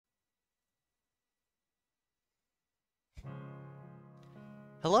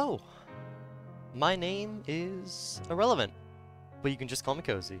Hello, my name is irrelevant, but you can just call me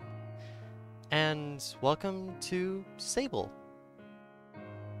Cozy. And welcome to Sable.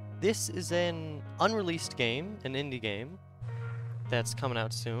 This is an unreleased game, an indie game, that's coming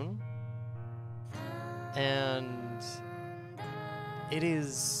out soon. And it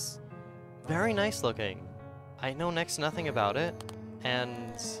is very nice looking. I know next to nothing about it,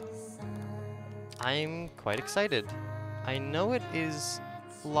 and I'm quite excited. I know it is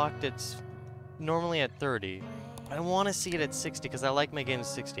locked at normally at 30. But I want to see it at 60 because I like my games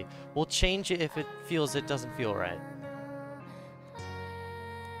 60. We'll change it if it doesn't feel right.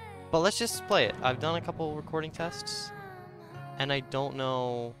 But let's just play it. I've done a couple recording tests, and I don't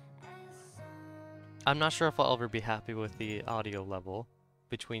know. I'm not sure if I'll ever be happy with the audio level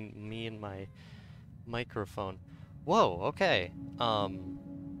between me and my microphone. Whoa, okay.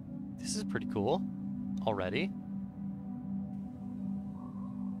 This is pretty cool already.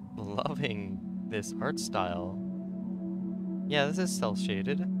 Loving this art style. Yeah, this is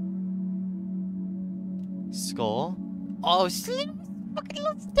cel-shaded. Skull. Oh, fucking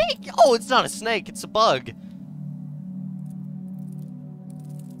little snake! Oh, it's not a snake, it's a bug.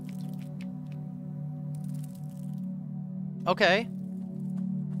 Okay.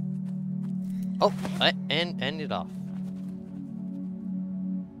 Oh, and end it off.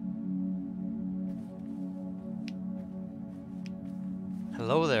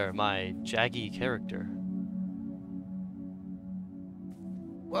 Hello there, my jaggy character.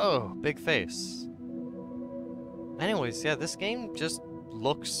 Whoa, big face. Anyways, yeah, this game just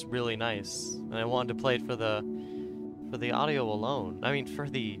looks really nice, and I wanted to play it for the audio alone. I mean,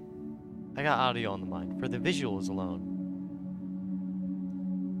 I got audio on the mind. For the visuals alone.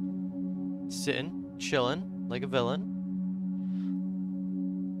 Sitting, chilling, like a villain.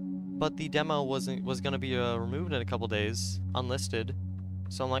 But the demo was gonna be removed in a couple days, unlisted.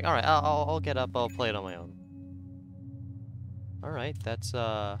 So I'm like, all right, I'll get up, I'll play it on my own. All right, that's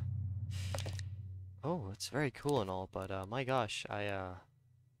oh, it's very cool and all, but my gosh,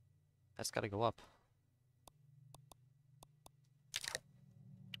 that's gotta go up.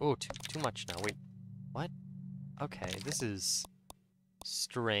 Oh, too much now. Wait, what? Okay, this is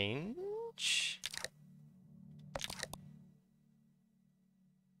strange.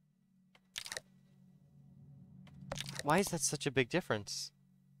 Why is that such a big difference?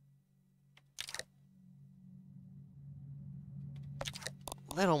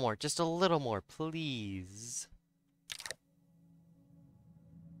 A little more, just a little more, please.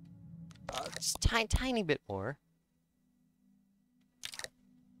 Just tiny bit more.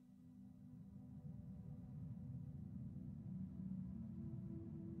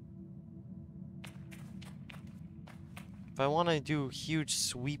 If I want to do huge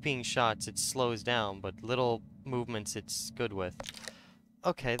sweeping shots, it slows down, but little movements it's good with.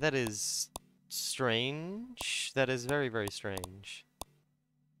 Okay, that is strange. That is very, very strange.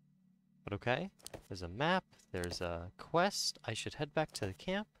 But okay, there's a map, there's a quest. I should head back to the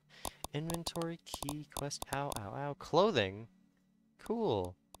camp. Inventory, key, quest, ow, ow, ow. Clothing?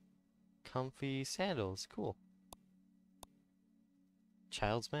 Cool. Comfy sandals, cool.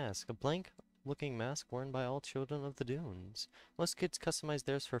 Child's mask, a blank-looking mask worn by all children of the dunes. Most kids customize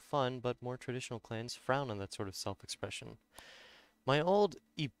theirs for fun, but more traditional clans frown on that sort of self-expression. My old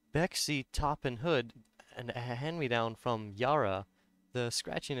Ibexi top and hood, and a hand-me-down from Yara. The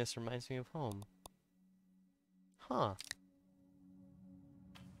scratchiness reminds me of home. Huh.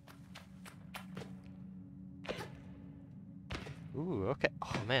 Ooh, okay.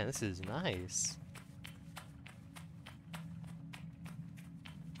 Oh man, this is nice.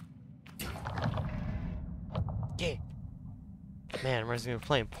 Yeah. Man, reminds me of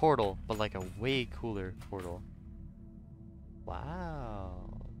playing Portal, but like a way cooler Portal.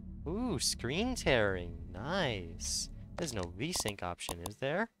 Wow. Ooh, screen tearing. Nice. There's no VSync option, is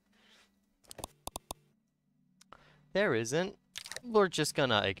there? There isn't. We're just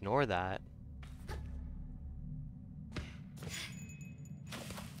gonna ignore that.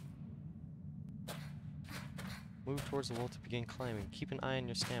 Move towards the wall to begin climbing. Keep an eye on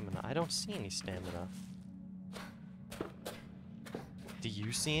your stamina. I don't see any stamina. Do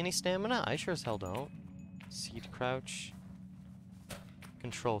you see any stamina? I sure as hell don't. Seed crouch.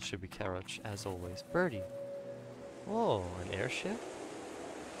 Control should be crouch, as always. Birdie. Whoa, an airship?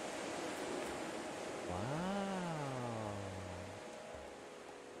 Wow.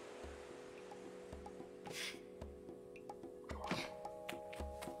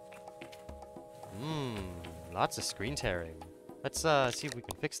 Lots of screen tearing. Let's see if we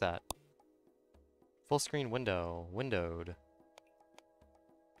can fix that. Full screen window. Windowed.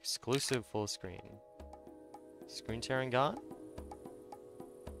 Exclusive full screen. Screen tearing gone?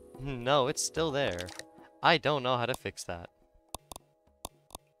 No, it's still there. I don't know how to fix that.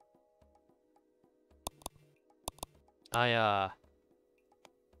 I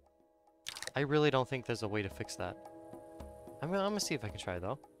really don't think there's a way to fix that. I'm gonna see if I can try,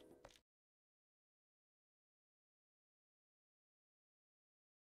 though.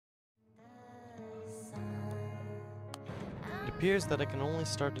 It appears that I can only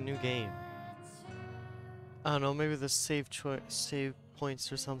start a new game. I don't know, maybe the save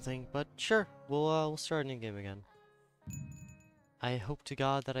points or something, but sure, we'll start a new game again. I hope to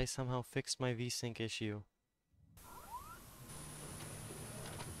God that I somehow fixed my VSync issue.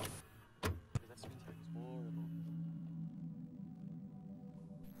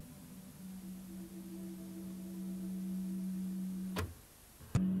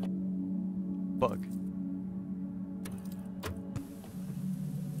 Bug.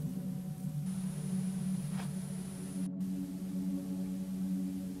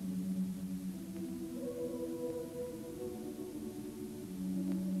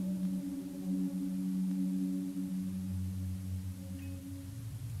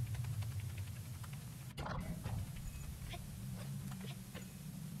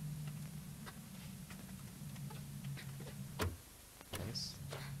 Nice.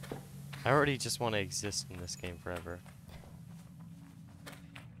 I already just want to exist in this game forever.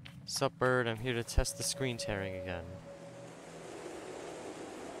 Sup, bird? I'm here to test the screen tearing again.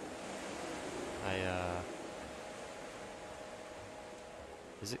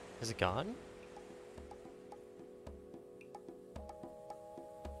 Is it gone?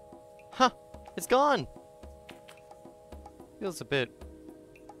 Huh! It's gone! Feels a bit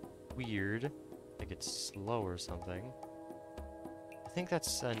weird. Like it's slow or something. I think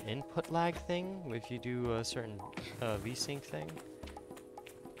that's an input lag thing if you do a certain VSync thing.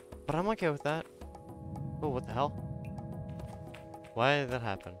 But I'm okay with that. Oh, what the hell? Why did that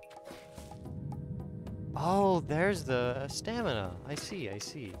happen? Oh, there's the stamina. I see, I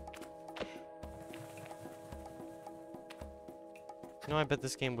see. You know, I bet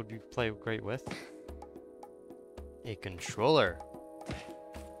this game would be played great with a controller.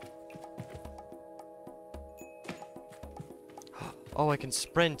 Oh, I can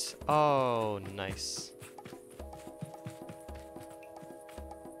sprint. Oh, nice.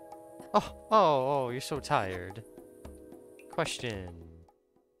 Oh, you're so tired. Question.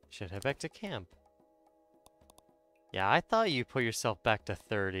 Should head back to camp. Yeah, I thought you put yourself back to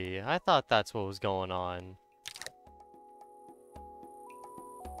 30. I thought that's what was going on.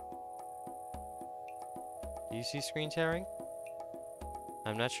 Do you see screen tearing?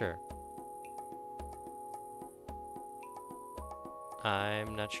 I'm not sure.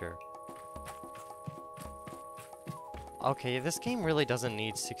 I'm not sure. Okay, this game really doesn't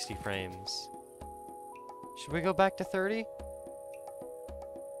need 60 frames. Should we go back to 30?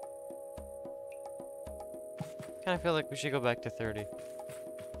 Kinda feel like we should go back to 30.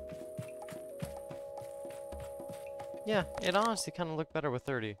 Yeah, it honestly kinda looked better with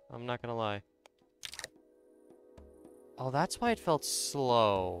 30. I'm not gonna lie. Oh, that's why it felt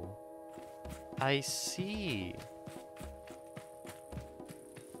slow. I see.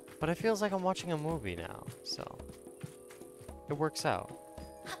 But it feels like I'm watching a movie now, so it works out.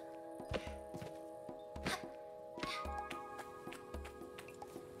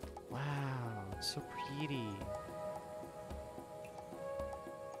 Wow, it's so pretty.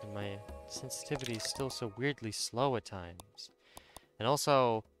 And my sensitivity is still so weirdly slow at times. And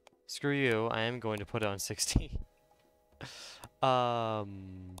also, screw you, I am going to put it on 60. Duh.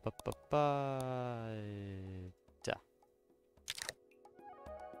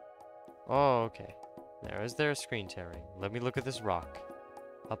 Oh, okay. Is there a screen tearing? Let me look at this rock.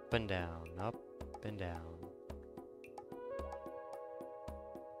 Up and down, up and down.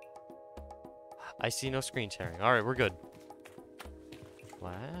 I see no screen tearing. Alright, we're good.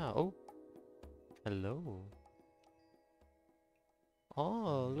 Wow. Oh. Hello.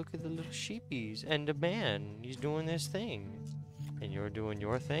 Oh, look at the little sheepies. And the man. He's doing his thing. And you're doing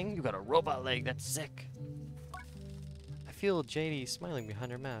your thing? You got a robot leg. That's sick. I feel JD smiling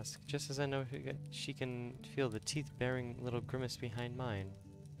behind her mask, just as I know she can feel the teeth-bearing little grimace behind mine.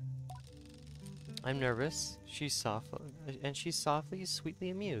 I'm nervous. She's softly, sweetly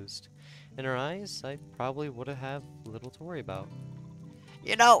amused. In her eyes, I probably would have little to worry about.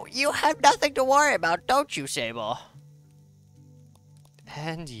 You know, you have nothing to worry about, don't you, Sable?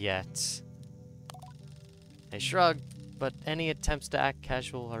 And yet... I shrug, but any attempts to act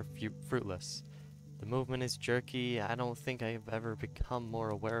casual are fruitless. The movement is jerky. I don't think I've ever become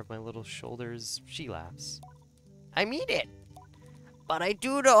more aware of my little shoulders. She laughs. I mean it. But I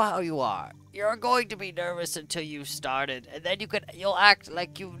do know how you are. You're going to be nervous until you started, and then you'll act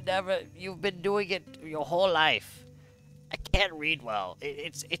like you've been doing it your whole life. I can't read well.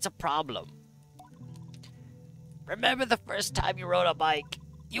 It's a problem. Remember the first time you rode a bike?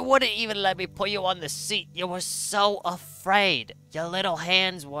 You wouldn't even let me put you on the seat. You were so afraid. Your little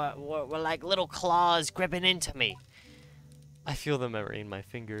hands were like little claws gripping into me. I feel the memory in my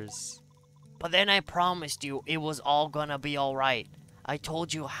fingers. But then I promised you it was all gonna be alright. I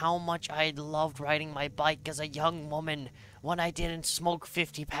told you how much I loved riding my bike as a young woman when I didn't smoke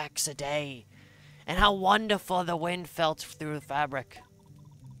 50 packs a day. And how wonderful the wind felt through the fabric.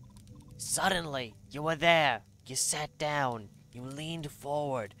 Suddenly, you were there. You sat down. You leaned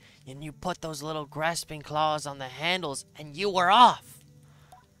forward. And you put those little grasping claws on the handles. And you were off.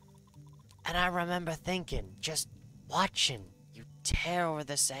 And I remember thinking, just watching you tear over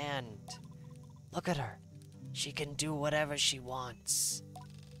the sand. Look at her. She can do whatever she wants.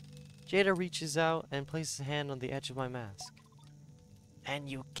 Jada reaches out and places a hand on the edge of my mask. And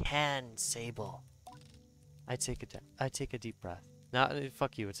you can, Sable. I take a deep breath.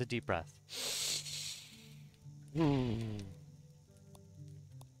 Fuck you, it's a deep breath. I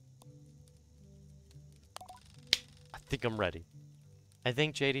think I'm ready. I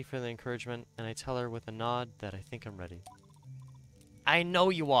thank JD for the encouragement, and I tell her with a nod that I think I'm ready. I know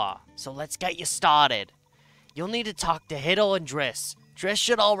you are, so let's get you started. You'll need to talk to Hiddle and Driss. Driss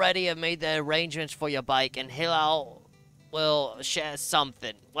should already have made the arrangements for your bike, and Hiddle will share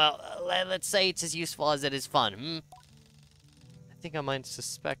something. Well, let's say it's as useful as it is fun, I think I might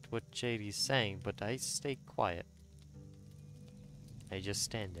suspect what JD's saying, but I stay quiet. I just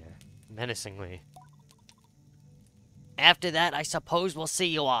stand there, menacingly. After that, I suppose we'll see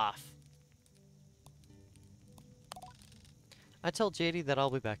you off. I tell JD that I'll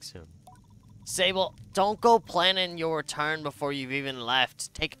be back soon. Sable, don't go planning your return before you've even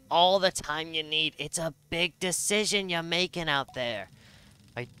left. Take all the time you need. It's a big decision you're making out there.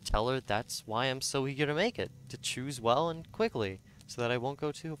 I tell her that's why I'm so eager to make it, to choose well and quickly, so that I won't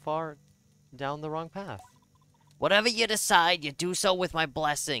go too far down the wrong path. Whatever you decide, you do so with my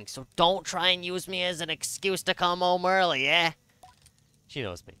blessing, so don't try and use me as an excuse to come home early, eh? She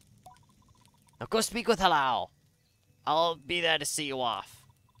knows me. Now go speak with Halal. I'll be there to see you off.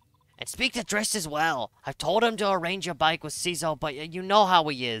 And speak to Driss as well. I've told him to arrange your bike with Cizo, but you know how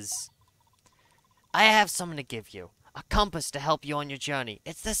he is. I have something to give you. A compass to help you on your journey.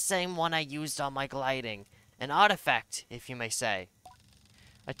 It's the same one I used on my gliding. An artifact, if you may say.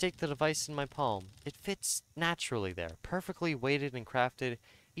 I take the device in my palm. It fits naturally there, perfectly weighted and crafted.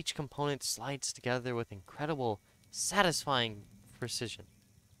 Each component slides together with incredible, satisfying precision.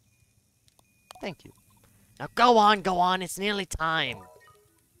 Thank you. Now go on, it's nearly time.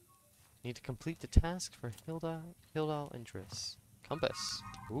 Need to complete the task for Hildal and Driss. Compass.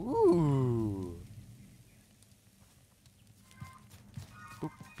 Ooh.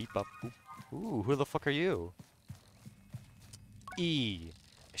 Boop, beep, up, boop. Ooh, who the fuck are you? E.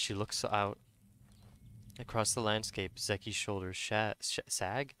 As she looks out across the landscape, Zeki's shoulders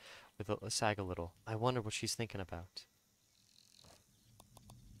sag a little. I wonder what she's thinking about.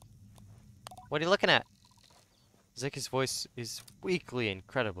 What are you looking at? Zeki's voice is weakly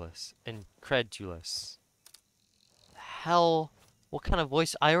incredulous. Hell, what kind of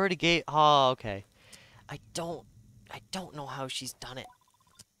voice? I already gave. Oh, okay. I don't know how she's done it.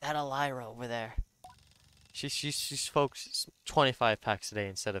 That Elira over there. She smokes 25 packs a day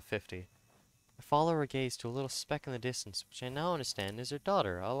instead of 50. I follow her gaze to a little speck in the distance, which I now understand is her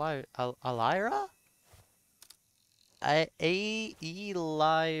daughter, Elira? Elira. You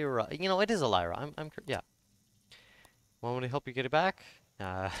know, it is Elira. Yeah. Want me to help you get it back?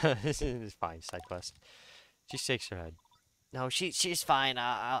 It's fine. Side quest. She shakes her head. No, she's fine.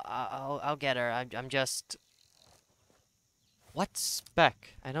 I'll get her. I'm just. What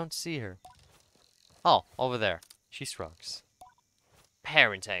speck? I don't see her. Oh, over there. She shrugs.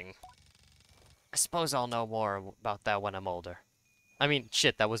 Parenting. I suppose I'll know more about that when I'm older. I mean,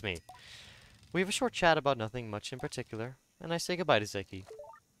 shit, that was me. We have a short chat about nothing much in particular, and I say goodbye to Zeki.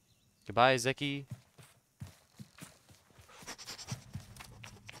 Goodbye, Zeki.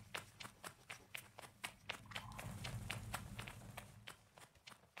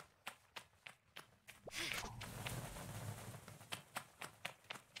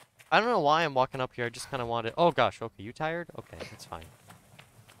 I don't know why I'm walking up here. I just kind of wanted. Oh gosh. Okay, you tired? Okay, that's fine.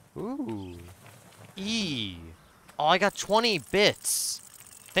 Ooh. E. Oh, I got 20 bits.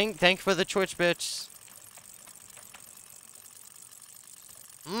 Thank for the Twitch bits.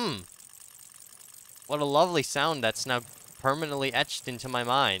 What a lovely sound that's now permanently etched into my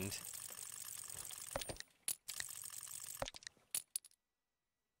mind.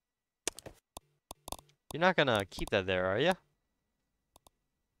 You're not gonna keep that there, are you?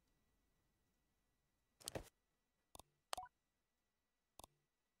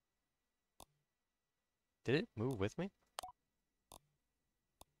 Did it move with me?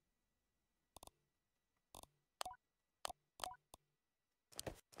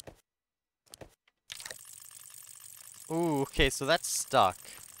 Ooh, okay, so that's stuck.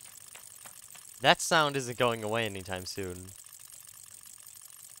 That sound isn't going away anytime soon.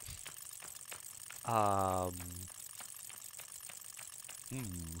 Um...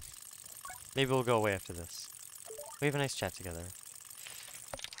 Hmm. Maybe we'll go away after this. We have a nice chat together.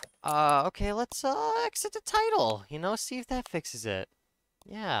 Okay, let's, exit the title. You know, see if that fixes it.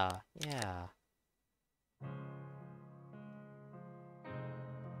 Yeah, yeah.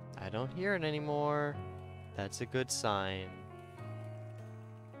 I don't hear it anymore. That's a good sign.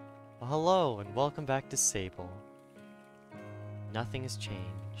 Well, hello, and welcome back to Sable. Nothing has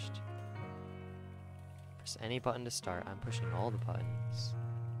changed. Press any button to start. I'm pushing all the buttons.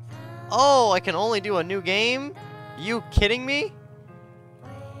 Oh, I can only do a new game? You kidding me?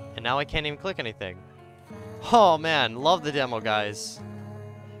 And now I can't even click anything. Oh man, love the demo, guys.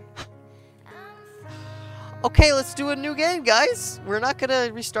 Okay, let's do a new game, guys. We're not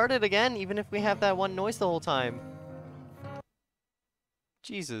gonna restart it again, even if we have that one noise the whole time.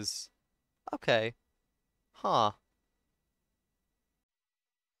 Jesus. Okay. Huh.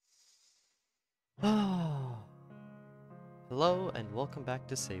 Hello, and welcome back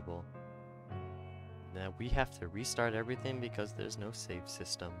to Sable. Now we have to restart everything because there's no save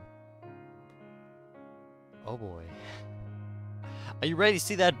system. Oh boy. Are you ready to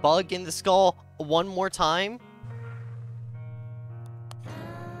see that bug in the skull one more time?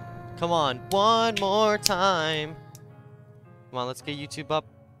 Come on, one more time. Come on, let's get YouTube up.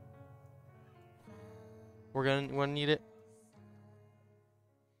 We're gonna need it.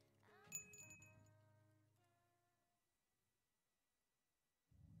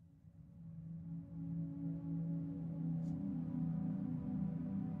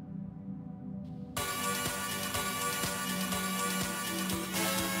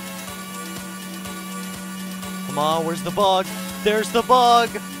 Come on, where's the bug? There's the bug!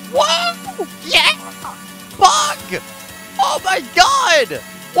 Whoa! Yeah! Bug! Oh my god!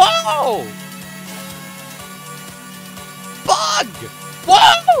 Whoa! Bug!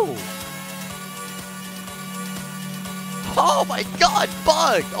 Whoa! Oh my god,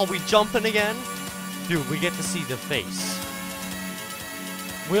 bug! Are we jumping again? Dude, we get to see the face.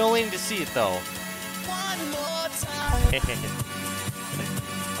 We only need to see it though. One more time.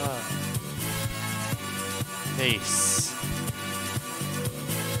 Face.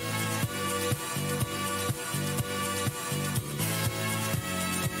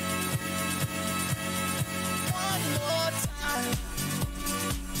 One more time.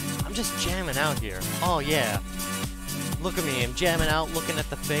 I'm just jamming out here. Oh yeah. Look at me, I'm jamming out, looking at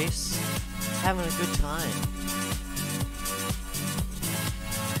the face, having a good time.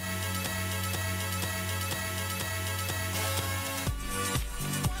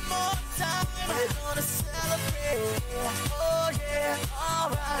 One more time, we're gonna celebrate. Oh yeah,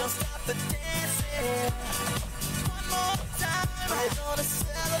 alright, don't stop the dancing. One more time, we're gonna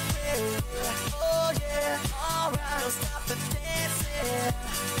celebrate. Oh yeah, alright, don't stop the dancing.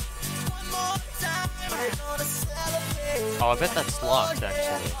 One more time, we're gonna celebrate. Oh, I bet that's locked,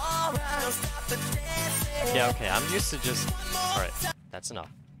 actually. Yeah, okay, I'm used to just... Alright, that's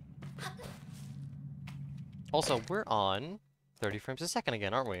enough. Also, we're on 30 frames a second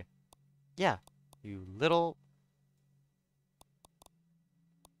again, aren't we? Yeah, you little...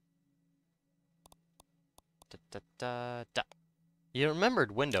 Da, da, da, da. You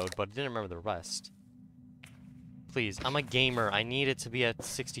remembered windowed, but didn't remember the rest. Please, I'm a gamer. I need it to be at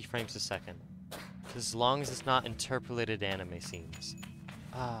 60 frames a second. As long as it's not interpolated anime scenes.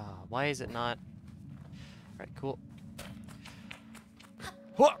 Why is it not? Alright, cool.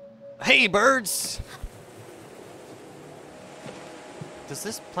 Whoa! Hey, birds! Does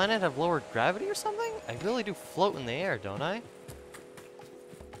this planet have lower gravity or something? I really do float in the air, don't I?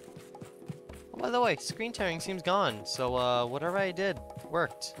 Oh, by the way, screen tearing seems gone, so whatever I did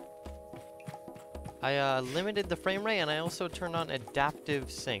worked. I limited the frame rate and I also turned on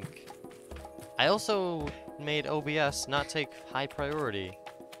adaptive sync. I also made OBS not take high priority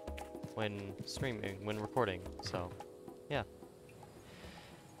when streaming, when recording, so yeah.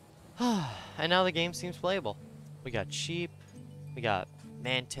 And now the game seems playable. We got sheep, we got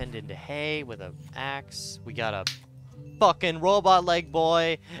man turned into hay with an axe, we got a fucking robot leg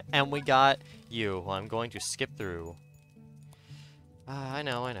boy, and we got you, who I'm going to skip through. I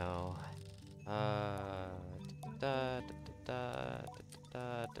know. Da, da, da, da, da,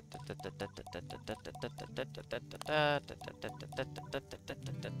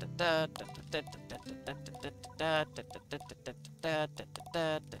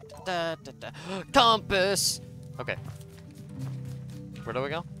 Compass! Okay. Where do we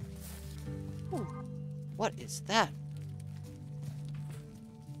go? Ooh, what is that?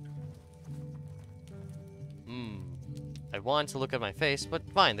 I want to look at my face, but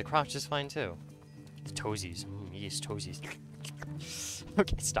fine, the crotch is fine too. The toesies. Yes, toesies.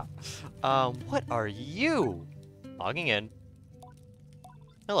 Okay, stop. What are you? Logging in.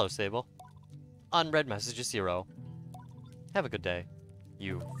 Hello, Sable. Unread messages 0. Have a good day,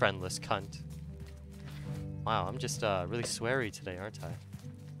 you friendless cunt. Wow, I'm just really sweary today, aren't I?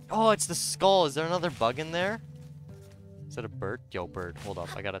 Oh, it's the skull. Is there another bug in there? Is that a bird? Yo, bird. Hold up.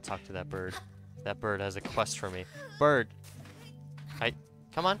 I gotta talk to that bird. That bird has a quest for me. Bird. Hi.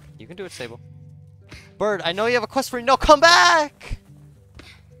 Come on. You can do it, Sable. Bird, I know you have a quest for me. No, come back!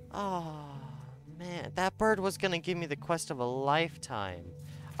 Oh, man. That bird was gonna give me the quest of a lifetime.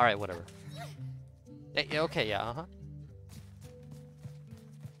 Alright, whatever. Okay, yeah, uh-huh.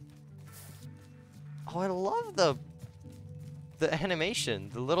 Oh, I love the animation.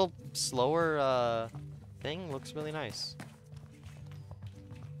 The little slower thing looks really nice.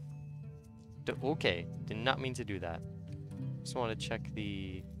 Okay, did not mean to do that. Just want to check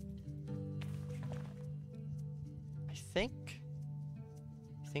the...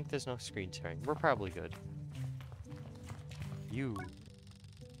 I think there's no screen tearing. We're probably good. You.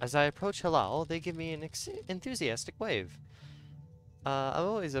 As I approach Halal, they give me an enthusiastic wave. I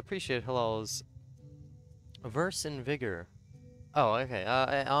always appreciate Halal's verse and vigor. Oh, okay.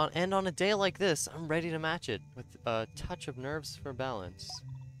 And on a day like this, I'm ready to match it with a touch of nerves for balance.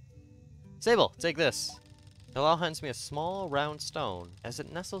 Sable, take this. Halal hands me a small, round stone. As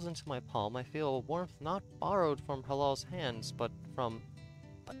it nestles into my palm, I feel a warmth not borrowed from Halal's hands, but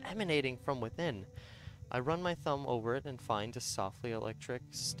emanating from within. I run my thumb over it and find a softly electric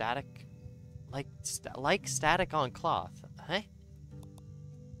static, like static on cloth. Hey?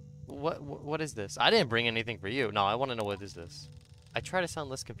 What is this? I didn't bring anything for you. No, I want to know what is this. I try to sound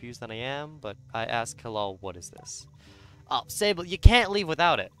less confused than I am, but I ask Halal, what is this? Oh, Sable, you can't leave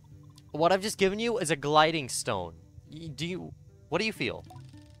without it. What I've just given you is a gliding stone. What do you feel?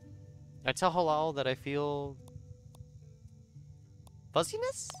 I tell Halal that I feel...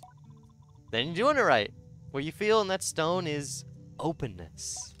 fuzziness? Then you're doing it right. What you feel in that stone is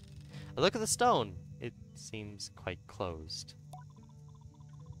openness. I look at the stone. It seems quite closed.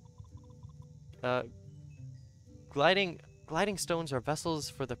 Gliding stones are vessels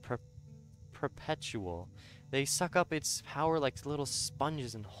for the perpetual. They suck up its power like little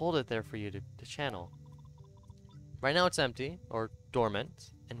sponges and hold it there for you to channel. Right now it's empty, or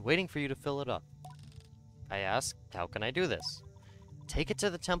dormant, and waiting for you to fill it up. I ask, how can I do this? Take it to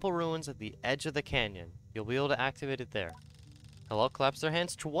the temple ruins at the edge of the canyon. You'll be able to activate it there. Halal claps their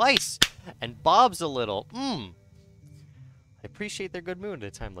hands twice and bobs a little. I appreciate their good mood at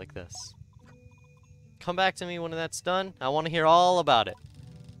a time like this. Come back to me when that's done. I want to hear all about it.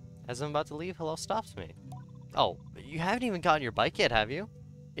 As I'm about to leave, Halal stops me. Oh, you haven't even gotten your bike yet, have you?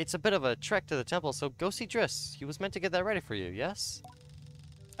 It's a bit of a trek to the temple, so go see Driss. He was meant to get that ready for you, yes?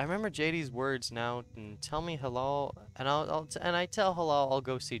 I remember JD's words now, and tell me Halal, and I tell Halal I'll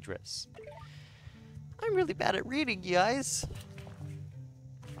go see Driss. I'm really bad at reading, you guys.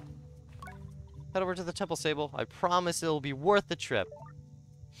 Head over to the temple, Sable. I promise it'll be worth the trip.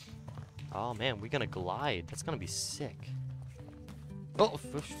 Oh man, we're gonna glide. That's gonna be sick. Oh,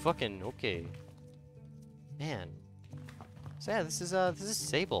 fucking okay. Man. So yeah, this is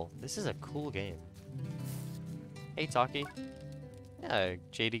Sable. This is a cool game. Hey, Taki. Yeah,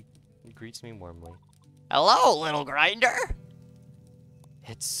 JD greets me warmly. Hello, little grinder!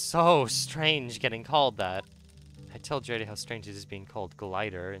 It's so strange getting called that. I tell JD how strange it is being called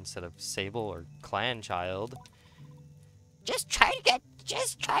Glider instead of Sable or Clan Child. Just try to get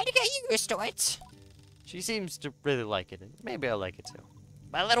used to it. She seems to really like it, and maybe I like it too.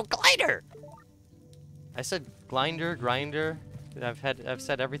 My little glider! I said Glinder, Grinder. I've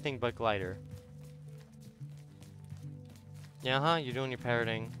said everything but Glider. Yeah, you're doing your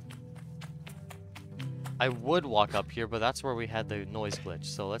parroting. I would walk up here, but that's where we had the noise glitch,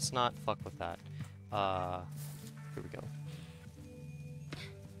 so let's not fuck with that. Here we go.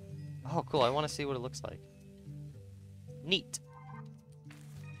 Oh, cool, I want to see what it looks like. Neat.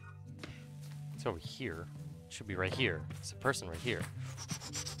 It's over here. It should be right here. It's a person right here.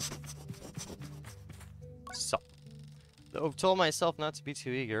 So. I've told myself not to be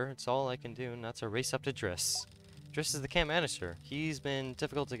too eager. It's all I can do, and that's a race up to Driss. Driss is the camp manager. He's been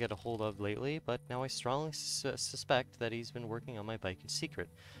difficult to get a hold of lately, but now I strongly suspect that he's been working on my bike in secret.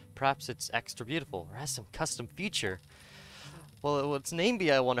 Perhaps it's extra beautiful, or has some custom feature. Well, what's its name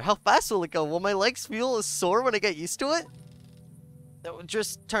be, I wonder? How fast will it go? Will my legs feel as sore when I get used to it?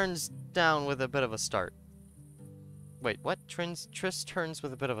 Driss turns down with a bit of a start. Wait, what? Driss turns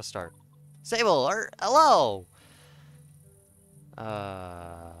with a bit of a start. Sable, hello!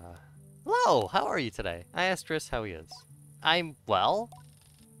 Hello, how are you today? I asked Driss how he is. I'm well.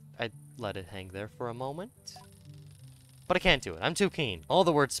 I let it hang there for a moment. But I can't do it. I'm too keen. All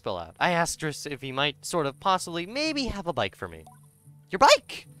the words spill out. I asked Driss if he might sort of possibly maybe have a bike for me. Your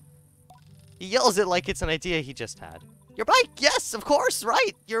bike! He yells it like it's an idea he just had. Your bike! Yes, of course,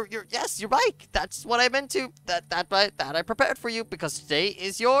 right! Yes, your bike! That's what I meant to. That I prepared for you because today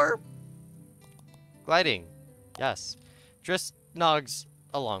is your gliding. Yes. Driss nods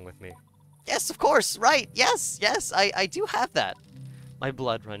along with me. Yes, of course, right, yes, I do have that. My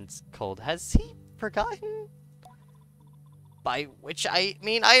blood runs cold. Has he forgotten? By which I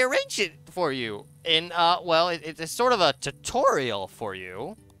mean I arranged it for you in, well, it's sort of a tutorial for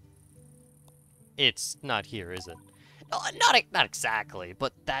you. It's not here, is it? No, not exactly,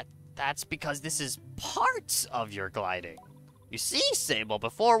 but that's because this is part of your gliding. You see, Sable,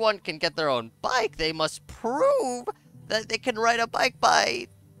 before one can get their own bike, they must prove that they can ride a bike by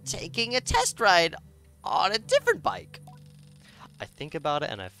taking a test ride on a different bike. I think about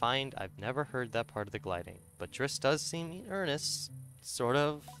it and I find I've never heard that part of the gliding, but Driss does seem earnest, sort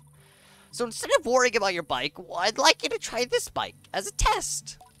of. So instead of worrying about your bike, I'd like you to try this bike as a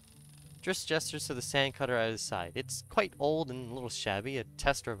test. Driss gestures to the sand cutter at his side. It's quite old and a little shabby, a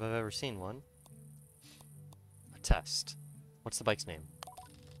tester if I've ever seen one. A test. What's the bike's name?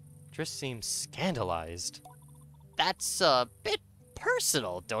 Driss seems scandalized. That's a bit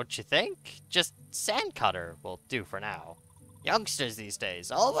personal, don't you think? Just sand cutter will do for now. Youngsters these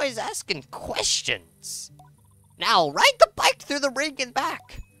days, always asking questions. Now, ride the bike through the ring and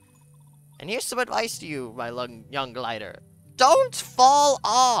back. And here's some advice to you, my young glider. Don't fall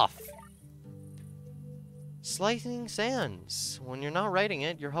off. Sliding sands. When you're not riding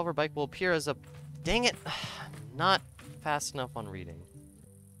it, your hover bike will appear as a... Dang it. Not fast enough on reading.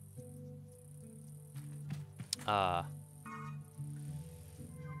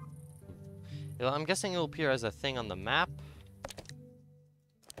 I'm guessing it'll appear as a thing on the map.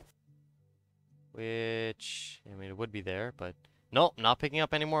 Which, I mean, it would be there, but... Nope, not picking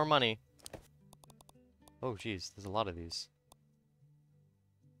up any more money. Oh, jeez, there's a lot of these.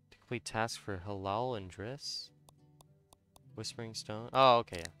 To complete task for Halal and Driss. Whispering Stone. Oh,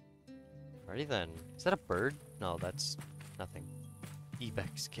 okay, yeah. Alrighty then. Is that a bird? No, that's nothing.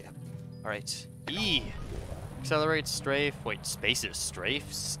 E-Bex Cap. Alright. E! Accelerate, strafe. Wait, spaces.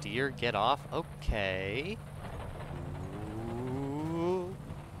 Strafe, steer, get off. Okay. Ooh.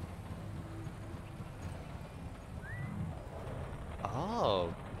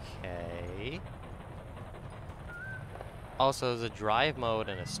 Okay. Also, there's a drive mode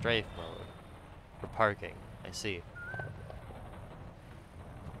and a strafe mode for parking. I see.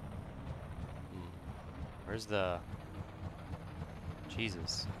 Where's the...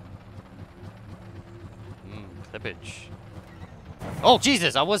 Jesus. Clippage. Oh,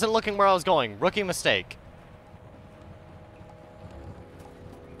 Jesus! I wasn't looking where I was going. Rookie mistake.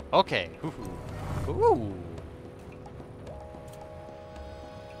 Okay. Ooh.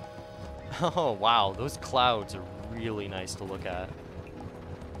 Oh, wow. Those clouds are really nice to look at.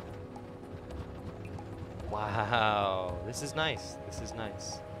 Wow. This is nice. This is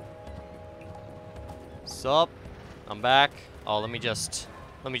nice. Sup? I'm back. Oh, let me just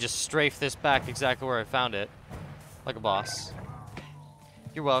strafe this back exactly where I found it. Like a boss.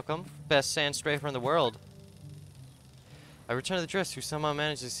 You're welcome. Best sand strafer in the world. I returned to the Driss, who somehow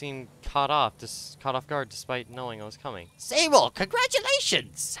managed to seem caught off guard despite knowing I was coming. Sable,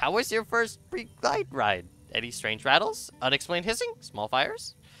 congratulations! How was your first pre-glide ride? Any strange rattles? Unexplained hissing? Small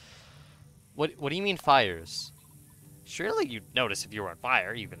fires? What do you mean fires? Surely you'd notice if you were on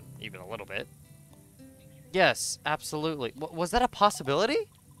fire, even a little bit. Yes, absolutely. Was that a possibility?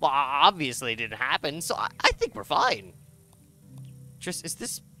 Well, obviously it didn't happen, so I think we're fine. Driss, is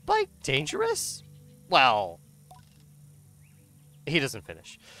this bike dangerous? Well... He doesn't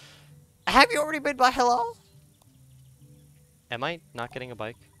finish. Have you already been by Hello? Am I not getting a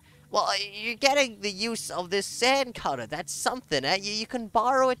bike? Well, you're getting the use of this sand cutter. That's something. You can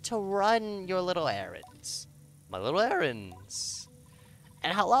borrow it to run your little errands. My little errands.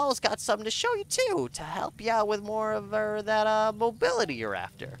 And Halal's got something to show you, too, to help you out with more of that mobility you're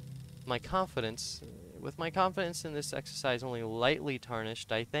after. My confidence With my confidence in this exercise only lightly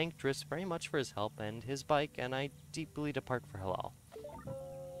tarnished, I thank Driss very much for his help and his bike, and I deeply depart for Halal.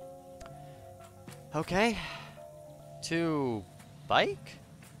 Okay. To bike?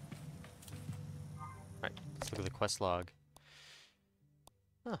 Alright, let's look at the quest log.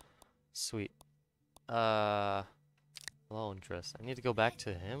 Huh. Sweet. Hello, Driss. I need to go back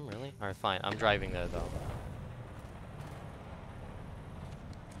to him, really? Alright, fine. I'm driving there, though.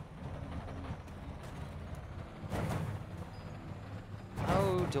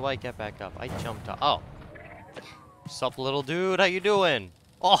 How do I get back up? I jumped up. Oh. Sup, little dude? How you doing?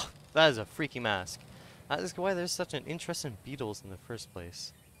 Oh, that is a freaky mask. That is why there's such an interest in beetles in the first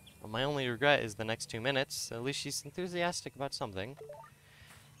place. Well, my only regret is the next 2 minutes. At least she's enthusiastic about something.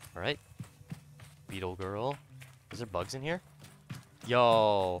 Alright. Beetle girl. Is there bugs in here?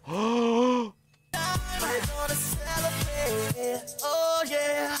 Yo. Oh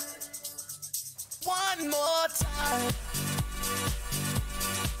yeah. One more time.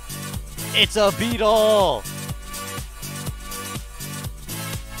 It's a beetle!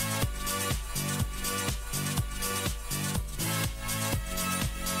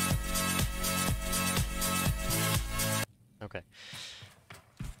 Okay.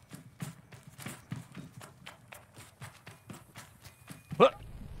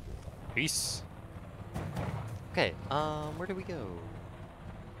 Peace. Okay, where do we go?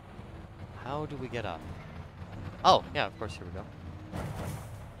 How do we get up? Oh, yeah, of course, here we go.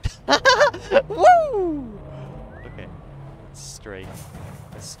 Woo! Okay. Strafe.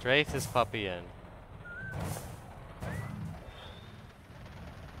 Let's strafe this puppy in.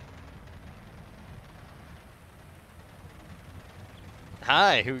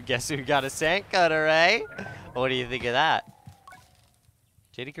 Hi, guess who got a sand cutter, eh? What do you think of that?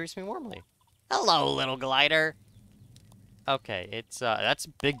 JD greets me warmly. Hello, little glider. Okay, it's that's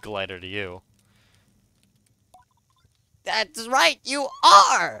big glider to you. That's right, you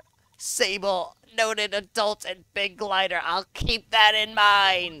are! Sable, noted adult and big glider. I'll keep that in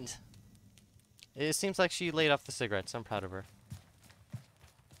mind. It seems like she laid off the cigarettes. I'm proud of her.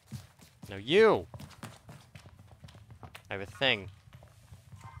 No, you! I have a thing.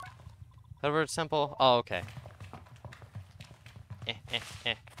 However, it's simple. Oh, okay.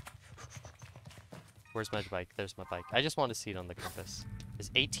 Where's my bike? There's my bike. I just want to see it on the compass.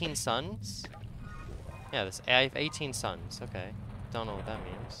 Is 18 suns? Yeah, I have 18 suns. Okay. Don't know what that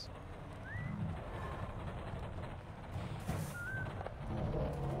means.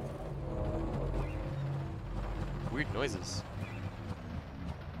 Weird noises.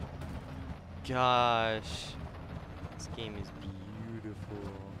 Gosh. This game is beautiful.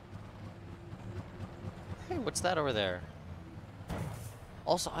 Hey, what's that over there?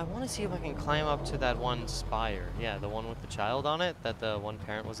 Also, I want to see if I can climb up to that one spire. Yeah, the one with the child on it that the one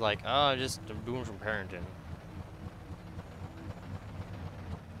parent was like, "Oh, I'm doing some parenting."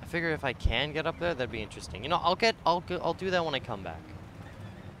 I figure if I can get up there, that'd be interesting. You know, I'll do that when I come back.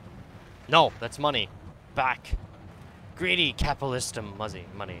 No, that's money. Back. Greedy capitalism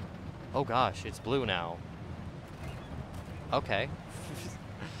money. Oh gosh, it's blue now. Okay.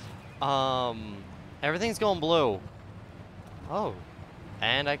 Everything's going blue. Oh.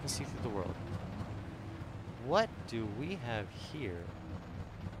 And I can see through the world. What do we have here?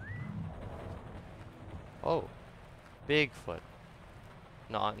 Oh. Bigfoot.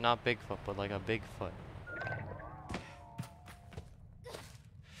 No, not Bigfoot, but like a Bigfoot.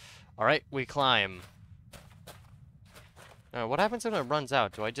 Alright, we climb. Now, what happens when it runs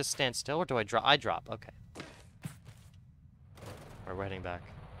out? Do I just stand still or do I drop? I drop. Okay. Alright, we're heading back.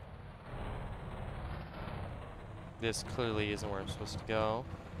 This clearly isn't where I'm supposed to go.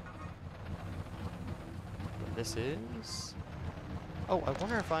 This is... Oh, I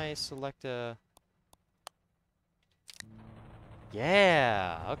wonder if I select a...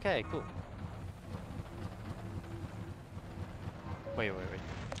 Yeah! Okay, cool. Wait.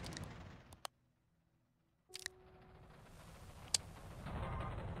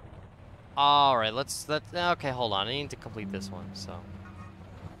 Alright, let's... Okay, hold on. I need to complete this one, so...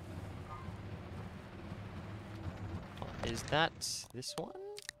 Is that this one?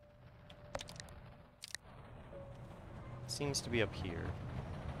 Seems to be up here.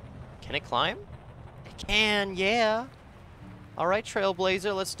 Can it climb? It can, yeah. Alright,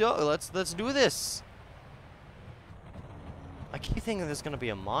 Trailblazer, let's do it. Let's do this. I keep thinking there's gonna be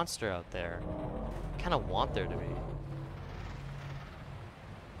a monster out there. I kinda want there to be.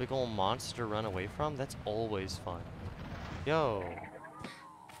 Big ol' monster to run away from? That's always fun. Yo.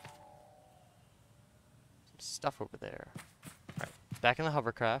 Stuff over there. Alright, back in the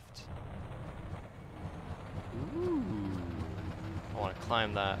hovercraft. Ooh. I want to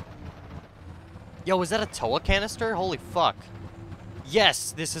climb that. Yo, is that a Toa canister? Holy fuck.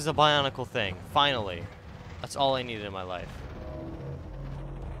 Yes, this is a bionicle thing. Finally. That's all I needed in my life.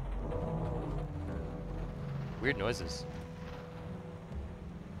 Weird noises.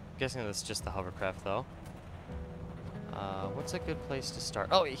 I'm guessing that's just the hovercraft, though. What's a good place to start?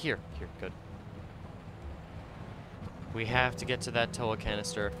 Oh, here. Here, good. We have to get to that Toa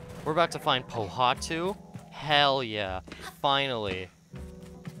canister. We're about to find Pohatu. Hell yeah. Finally.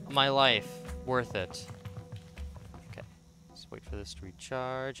 My life. Worth it. Okay. Let's wait for this to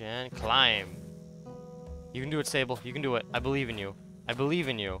recharge and climb. You can do it, Sable. You can do it. I believe in you. I believe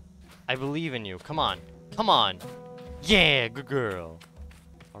in you. I believe in you. Come on. Come on. Yeah, good girl.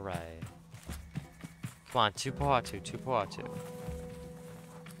 Alright. Come on, two Pohatu.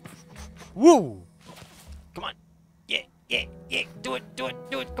 Woo! Come on. Yeah. Do it.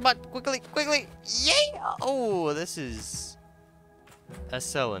 Come on, quickly. Yeah! Oh, this is a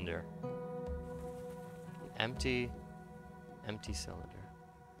cylinder. Empty cylinder.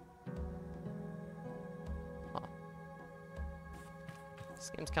 Huh.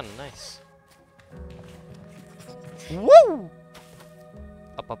 This game's kind of nice. Woo!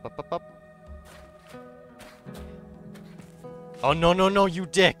 Up. Oh, no, you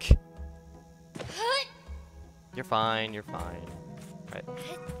dick! You're fine. Right.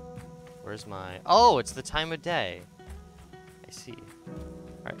 Where's my... Oh, it's the time of day. I see.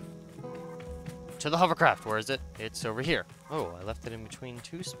 Alright. To the hovercraft. Where is it? It's over here. Oh, I left it in between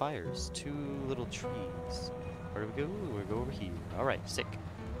two spires. Two little trees. Where do we go? We go over here. Alright, sick.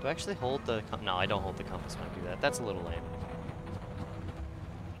 Do I actually hold the... No, I don't hold the compass when I do that. That's a little lame.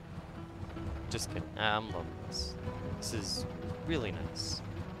 Just kidding. I'm loving this. This is really nice.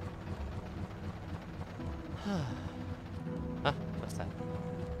 Huh? What's that?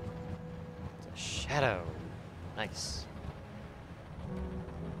 It's a shadow. Nice.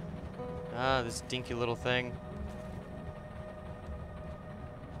 Ah, this dinky little thing.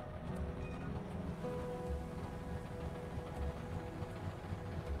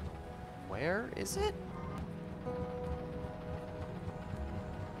 Where is it?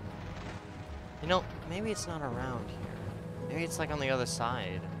 You know, maybe it's not around here. Maybe it's like on the other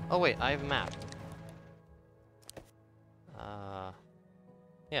side. Oh wait, I have a map.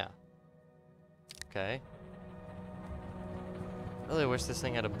 Yeah. Okay. Really wish this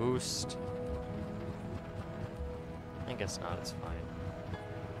thing had a boost. I guess not, it's fine.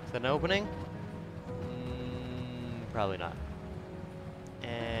 Is that an opening? Probably not.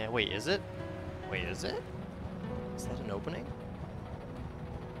 Wait, is it? Is that an opening?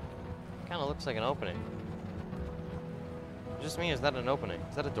 Kinda looks like an opening. Just me, is that an opening?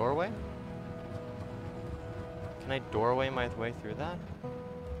 Is that a doorway? Can I doorway my way through that?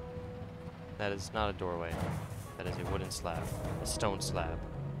 That is not a doorway. That is a wooden slab. A stone slab.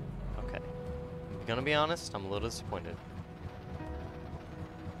 Okay. I'm gonna be honest, I'm a little disappointed.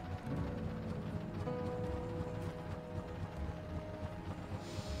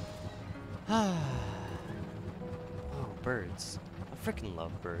 Oh, birds. I freaking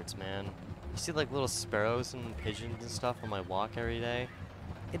love birds, man. You see like little sparrows and pigeons and stuff on my walk every day?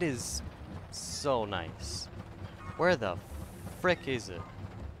 It is so nice. Where the frick is it?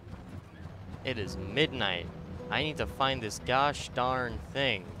 It is midnight. I need to find this gosh darn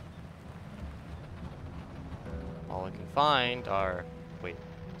thing. All I can find are... Wait,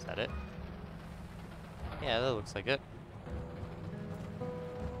 is that it? Yeah, that looks like it.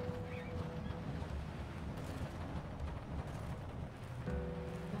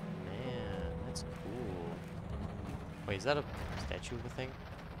 Man, that's cool. Wait, is that a statue of a thing?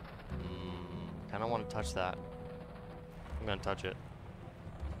 Kinda want to touch that. I'm gonna touch it.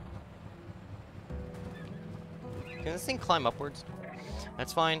 Can this thing climb upwards?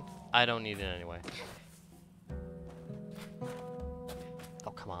 That's fine. I don't need it anyway. Oh,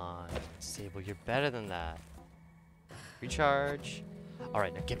 come on. Sable, you're better than that. Recharge.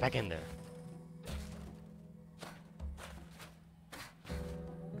 Alright, now get back in there.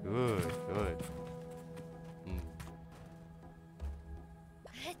 Good.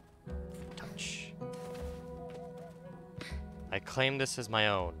 Touch. I claim this as my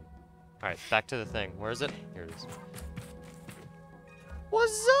own. Alright, back to the thing. Where is it? Here it is.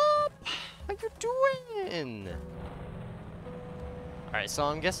 What's up? How you doing? Alright, so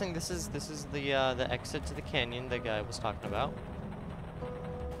I'm guessing this is the exit to the canyon the guy was talking about.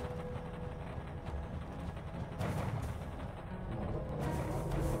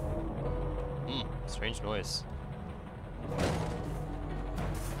 Strange noise.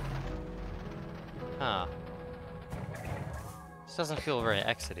 Huh. This doesn't feel very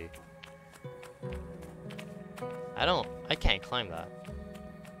exity. I can't climb that.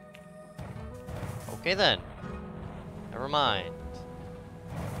 Okay then. Never mind.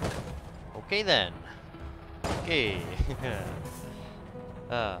 Okay then. Okay.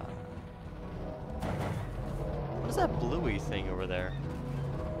 uh. What is that bluey thing over there?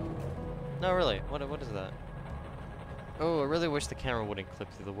 No, really. What is that? Oh, I really wish the camera wouldn't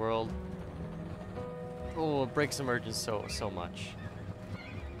clip through the world. Oh, it breaks immersion so much.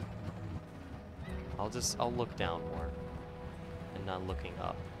 I'll look down more. And not looking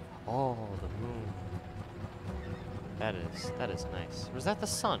up. Oh, the moon. That is nice. Or is that the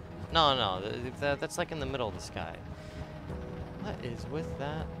sun? No, that's like in the middle of the sky. What is with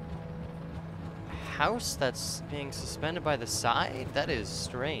that house that's being suspended by the side? That is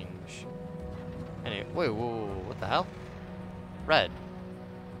strange. Anyway, wait, whoa, what the hell? Red.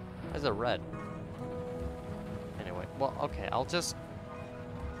 Why is it red? Anyway, well, okay, I'll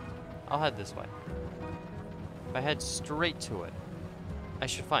head this way. If I head straight to it, I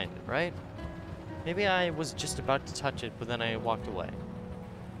should find it, right? Maybe I was just about to touch it, but then I walked away.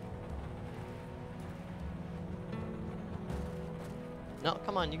 No,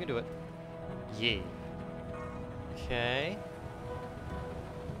 come on, you can do it. Yay. Okay.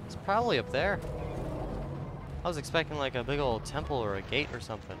 It's probably up there. I was expecting like a big old temple or a gate or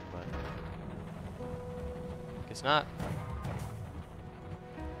something, but guess not.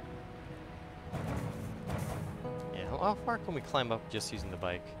 Yeah, how far can we climb up just using the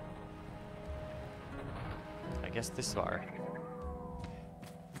bike? I guess this far.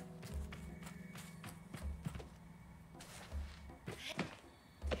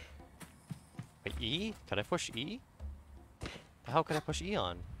 Wait, E? Could I push E? How could I push E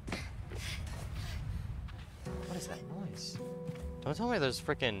on? What is that noise? Don't tell me there's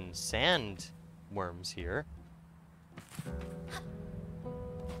frickin' sand worms here.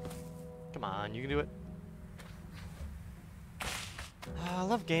 Come on, you can do it. I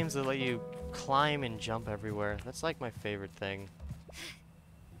love games that let you climb and jump everywhere. That's like my favorite thing.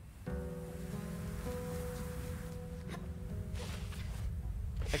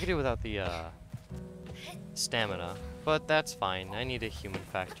 I could do without the stamina, but that's fine. I need a human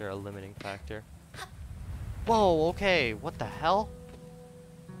factor, a limiting factor. Whoa, okay, what the hell?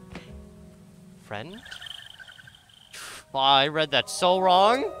 Friend? Oh, I read that so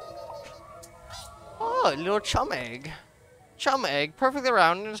wrong. Oh, a little chum egg. Chum egg, perfectly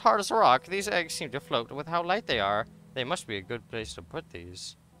round and as hard as a rock. These eggs seem to float with how light they are. They must be a good place to put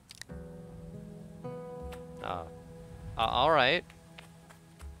these. Alright.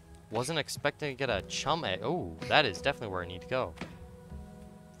 Wasn't expecting to get a chum egg. Oh, that is definitely where I need to go.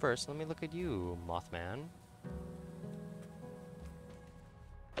 First, let me look at you, Mothman.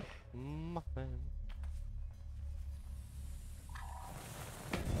 Mothman.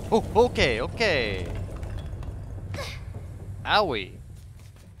 Oh, okay, okay. Owie.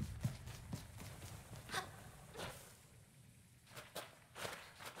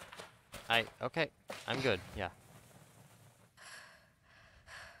 Okay, I'm good, yeah.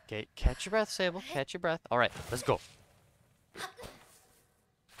 Okay, catch your breath, Sable, catch your breath. Alright, let's go.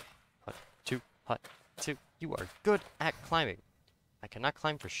 Hut, two. You are good at climbing. I cannot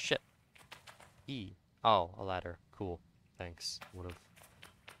climb for shit. E. Oh, a ladder. Cool. Thanks.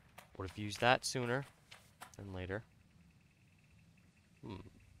 Would've used that sooner than later.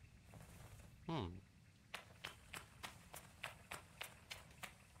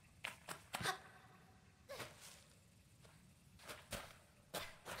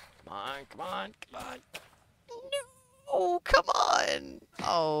 Come on. No, come on.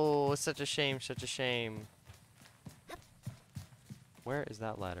 Oh, such a shame, such a shame. Where is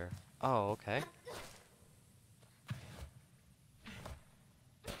that ladder? Oh, okay.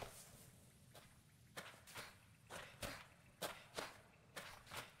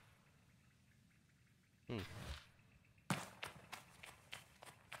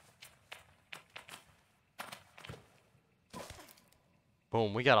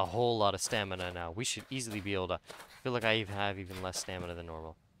 Boom, we got a whole lot of stamina now. We should easily be able to... I feel like I even have even less stamina than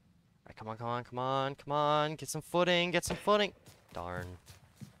normal. Alright, come on. Get some footing. Darn.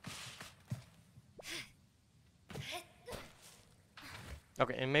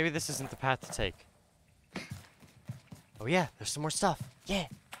 Okay, and maybe this isn't the path to take. Oh yeah, there's some more stuff. Yeah.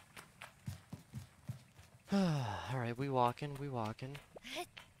 Alright, we walking.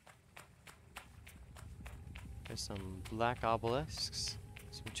 There's some black obelisks.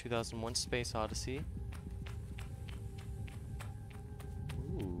 Some 2001 Space Odyssey.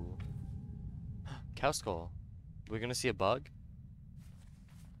 Ooh. Cow skull. We're gonna see a bug?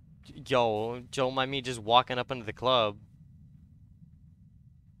 Yo, don't mind me just walking up into the club.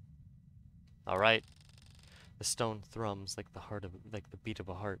 Alright. The stone thrums like the beat of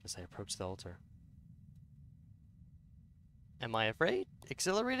a heart as I approach the altar. Am I afraid?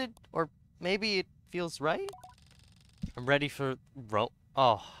 Exhilarated? Or maybe it feels right? I'm ready for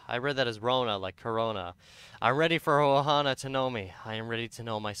Oh, I read that as Rona, like Corona. I'm ready for Ohana to know me. I am ready to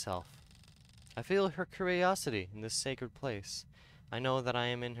know myself. I feel her curiosity in this sacred place. I know that I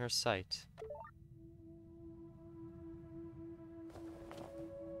am in her sight.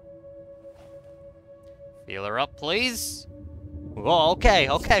 Feel her up, please. Oh, okay,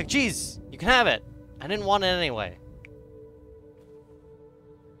 okay, jeez. You can have it. I didn't want it anyway.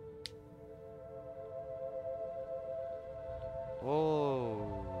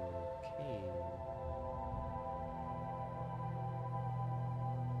 Okay.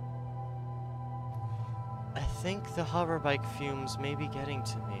 I think the hoverbike fumes may be getting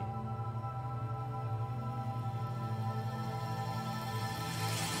to me.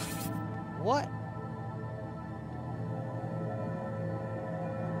 What?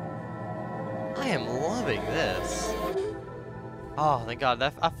 I am loving this. Oh, thank God.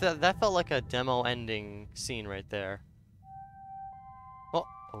 That felt like a demo ending scene right there. Oh,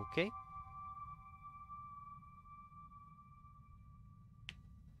 okay.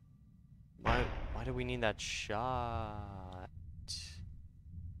 Why do we need that shot?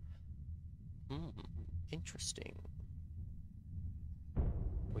 Interesting.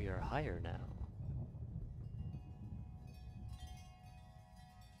 We are higher now.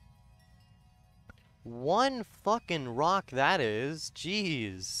 One fucking rock that is.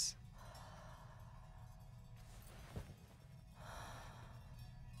 Jeez.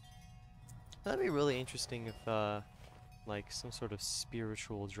 That'd be really interesting if, like, some sort of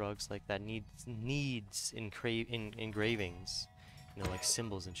spiritual drugs like that needs engravings. You know, like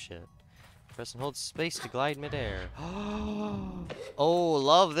symbols and shit. Press and hold space to glide midair. Oh,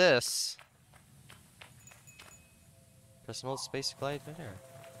 love this. Press and hold space to glide midair.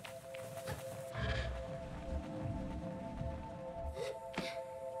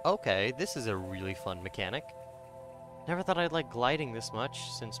 Okay, this is a really fun mechanic. Never thought I'd like gliding this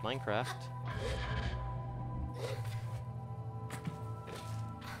much since Minecraft.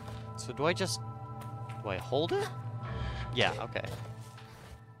 So do I hold it? Yeah, okay.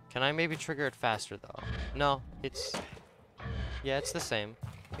 Can I maybe trigger it faster though? No, yeah, it's the same.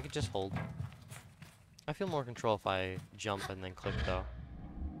 I could just hold. I feel more control if I jump and then click though.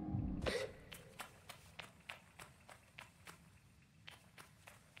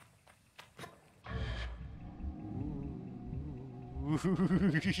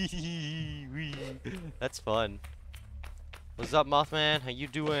 That's fun. What's up, Mothman? How you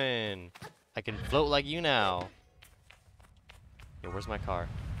doing? I can float like you now. Yo, where's my car?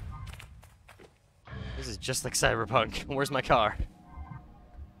 This is just like Cyberpunk. Where's my car?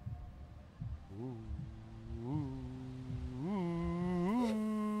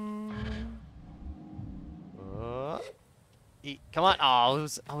 Come on! Oh,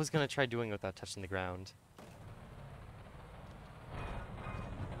 I was gonna try doing it without touching the ground.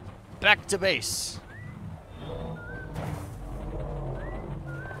 Back to base.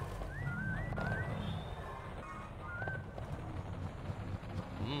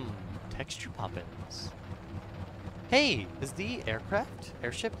 Texture poppins. Hey, is the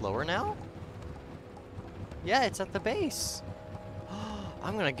airship lower now? Yeah, it's at the base.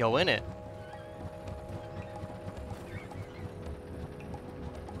 I'm gonna go in it.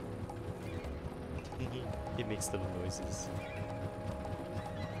 It makes little noises.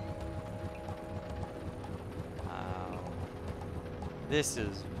 Wow. This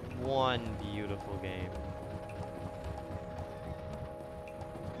is one beautiful game.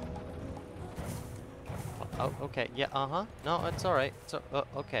 Oh, okay. Yeah, uh-huh. No, it's alright. So,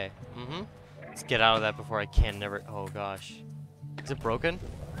 okay. Let's get out of that before I can never... Oh, gosh. Is it broken?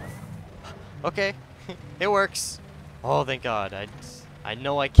 Okay. It works. Oh, thank God. I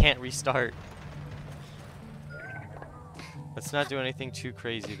know I can't restart. Let's not do anything too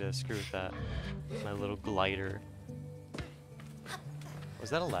crazy to screw with that. My little glider. Was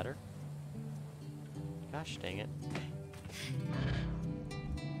that a ladder? Gosh dang it.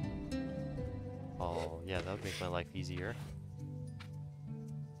 Oh, yeah, that would make my life easier.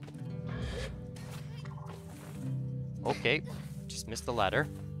 Okay, just missed the ladder.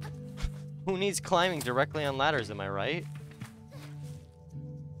 Who needs climbing directly on ladders, am I right?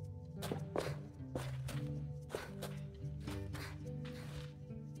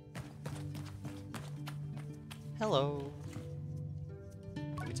 Hello.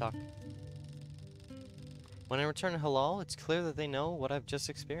 Let me talk. When I return to Halal, it's clear that they know what I've just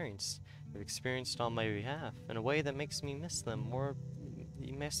experienced. They've experienced on my behalf in a way that makes me miss them more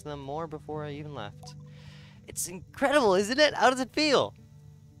before I even left. It's incredible, isn't it? How does it feel?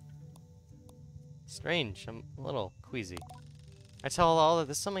 Strange. I'm a little queasy. I tell all that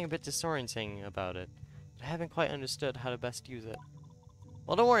there's something a bit disorienting about it. But I haven't quite understood how to best use it.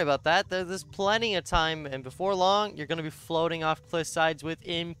 Well, don't worry about that. There's plenty of time, and before long, you're going to be floating off cliff sides with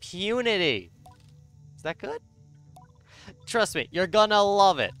impunity. Is that good? Trust me, you're gonna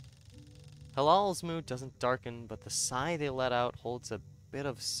love it. Halal's mood doesn't darken, but the sigh they let out holds a bit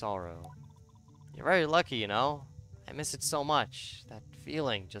of sorrow. You're very lucky, you know. I miss it so much. That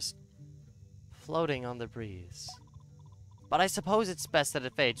feeling, just floating on the breeze. But I suppose it's best that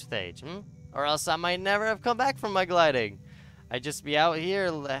it fades with age, Or else I might never have come back from my gliding. I'd just be out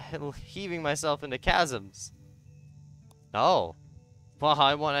here heaving myself into chasms. Oh. Well,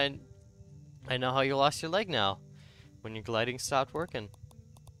 I know how you lost your leg now. When your gliding stopped working.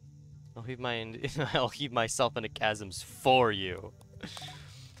 I'll heave myself into chasms for you.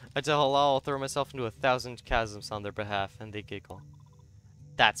 I tell Halal I'll throw myself into 1,000 chasms on their behalf, and they giggle.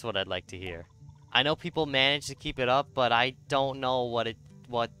 That's what I'd like to hear. I know people manage to keep it up, but I don't know what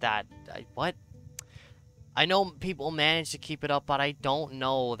I know people manage to keep it up, but I don't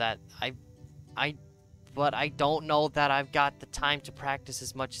know that I don't know that I've got the time to practice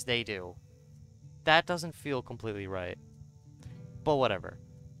as much as they do. That doesn't feel completely right. But whatever.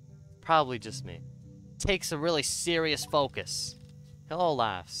 Probably just me. Takes a really serious focus. Hello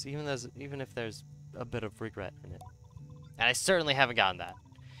laughs, even if there's a bit of regret in it. And I certainly haven't gotten that.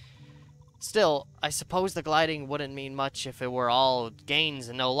 Still, I suppose the gliding wouldn't mean much if it were all gains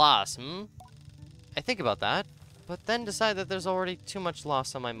and no loss, I think about that, but then decide that there's already too much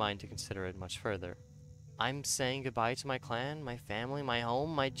loss on my mind to consider it much further. I'm saying goodbye to my clan, my family, my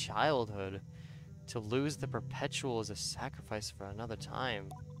home, my childhood. To lose the perpetual is a sacrifice for another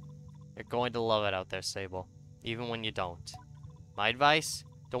time. You're going to love it out there, Sable, even when you don't. My advice?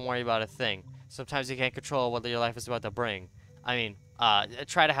 Don't worry about a thing. Sometimes you can't control what your life is about to bring. I mean,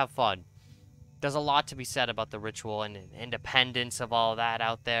 try to have fun. There's a lot to be said about the ritual and independence of all that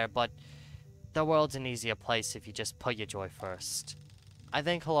out there, but the world's an easier place if you just put your joy first. I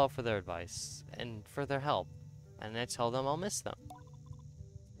thank Hello for their advice, and for their help, and I tell them I'll miss them.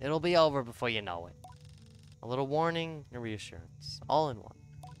 It'll be over before you know it. A little warning and reassurance, all in one.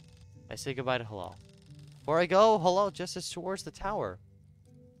 I say goodbye to Hello. Before I go, Hello gestures towards the tower.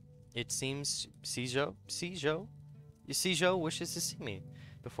 It seems Seijo wishes to see me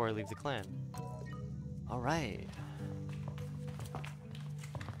before I leave the clan. Alright.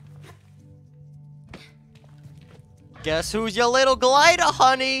 Guess who's your little glider,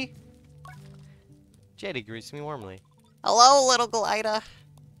 honey? Jetty greets me warmly. Hello, little glider.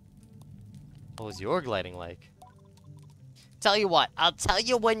 What was your gliding like? Tell you what, I'll tell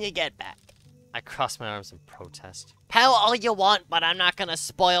you when you get back. I cross my arms in protest. Pout all you want, but I'm not gonna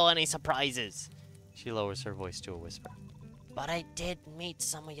spoil any surprises. She lowers her voice to a whisper. But I did meet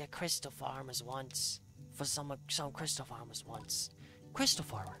some of your crystal farmers once. Some crystal farmers once. Crystal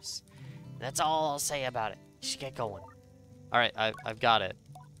farmers. That's all I'll say about it. You should get going. Alright, I've got it.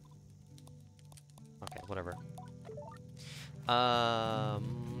 Okay, whatever.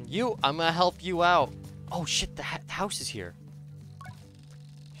 I'm gonna help you out. Oh shit, the house is here.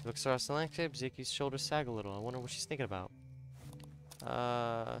 She looks across the landscape. Ziki's shoulders sag a little. I wonder what she's thinking about.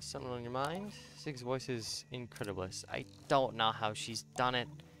 Something on your mind? Zig's voice is incredulous. I don't know how she's done it.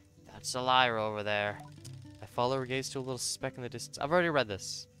 That's a liar over there. I follow her gaze to a little speck in the distance. I've already read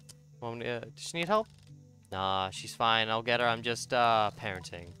this. Does she need help? Nah, she's fine. I'll get her. I'm just,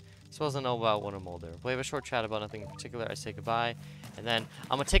 parenting. Suppose I know about when I'm older. We have a short chat about nothing in particular. I say goodbye. And then,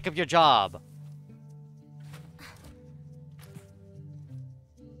 I'm gonna take up your job.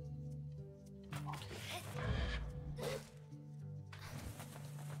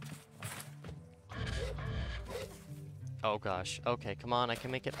 Oh gosh. Okay, come on. I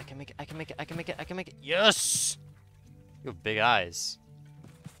can make it. I can make it. I can make it. I can make it. I can make it. Yes! You have big eyes.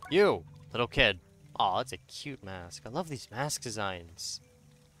 You, little kid. Aw, that's a cute mask. I love these mask designs.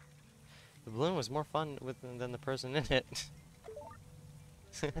 The balloon was more fun than the person in it.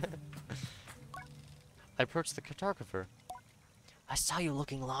 I approached the cartographer. I saw you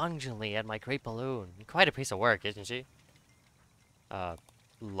looking longingly at my great balloon. Quite a piece of work, isn't she?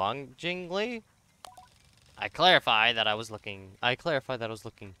 Longingly? I clarified that I was looking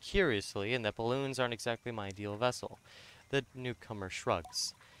curiously, and that balloons aren't exactly my ideal vessel. The newcomer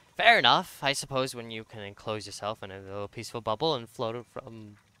shrugs. Fair enough. I suppose when you can enclose yourself in a little peaceful bubble and float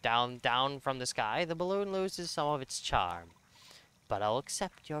from down from the sky, the balloon loses some of its charm. But I'll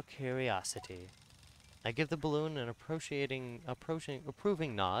accept your curiosity. I give the balloon an approving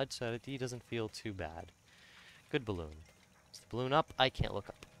nod so that he doesn't feel too bad. Good balloon. Is the balloon up? I can't look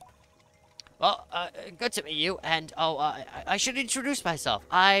up. Well, good to meet you, and, I should introduce myself.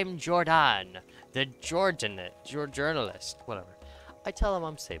 I'm Jordan, the journalist, whatever. I tell him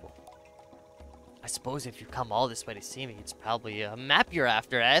I'm Sable. I suppose if you come all this way to see me, it's probably a map you're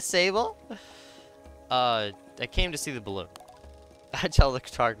after, eh, Sable? I came to see the balloon. I tell the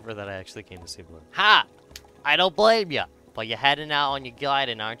photographer that I actually came to see a balloon. Ha! I don't blame you. But you're heading out on your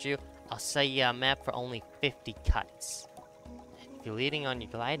gliding, aren't you? I'll sell you a map for only 50 cuts. If you're leading on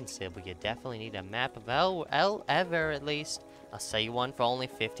your gliding, Sable, you definitely need a map of ever at least. I'll sell you one for only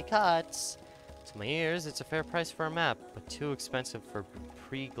 50 cuts. To my ears, it's a fair price for a map, but too expensive for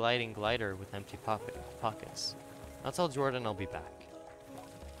pre-gliding glider with empty pockets. I'll tell Jordan I'll be back.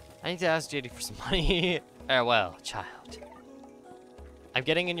 I need to ask JD for some money. Farewell, child. I'm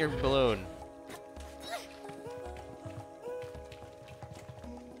getting in your balloon.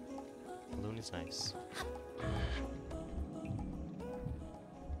 Balloon is nice.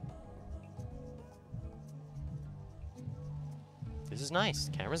 This is nice.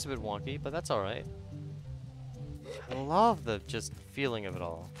 Camera's a bit wonky, but that's alright. I love the just feeling of it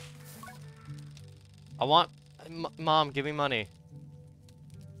all. I want... Mom, give me money.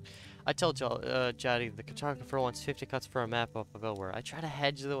 I told Jaddy, the photographer wants 50 cuts for a map of Elware. I try to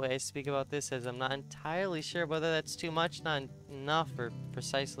hedge the way I speak about this as I'm not entirely sure whether that's too much, not enough, or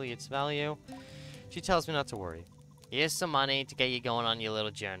precisely its value. She tells me not to worry. Here's some money to get you going on your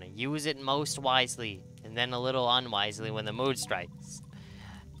little journey. Use it most wisely, and then a little unwisely when the mood strikes.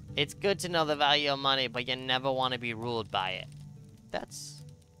 It's good to know the value of money, but you never want to be ruled by it. That's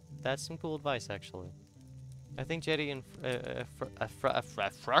some cool advice, actually. I think Jetty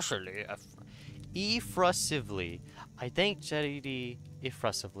effusively. I think Jetty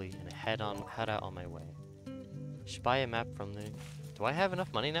effusively and head out on my way. Should buy a map from the. Do I have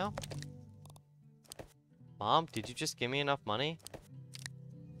enough money now? Mom, did you just give me enough money?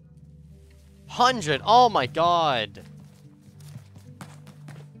 100! Oh my god!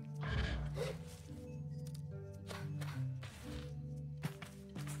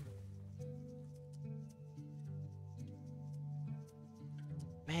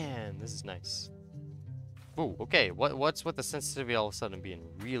 Man, this is nice. Ooh, okay. What's with the sensitivity all of a sudden being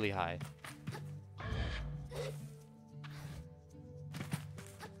really high?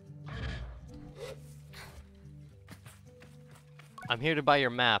 I'm here to buy your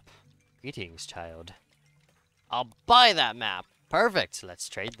map. Greetings, child. I'll buy that map. Perfect. Let's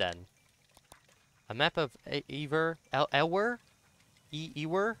trade then. A map of Elware?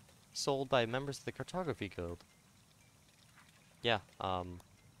 Ewer? Sold by members of the Cartography Guild. Yeah,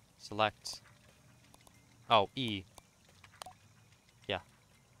 select. Oh, E. Yeah.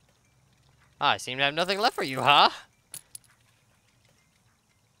 I seem to have nothing left for you, huh?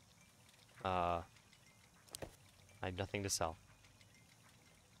 I have nothing to sell.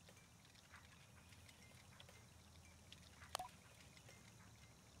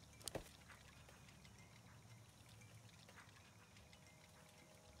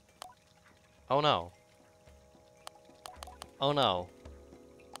 Oh no. Oh no.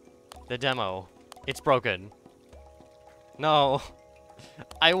 The demo. It's broken. No.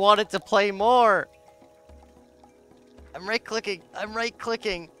 I wanted to play more. I'm right clicking. I'm right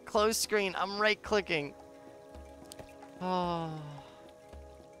clicking. Close screen. I'm right clicking. Oh.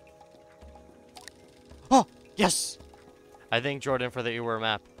 Oh, yes. I thank Jordan for the Ewer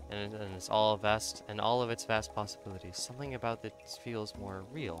map and it's all of its vast possibilities. Something about it feels more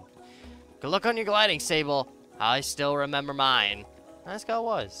real. Good luck on your gliding, Sable. I still remember mine. Nice guy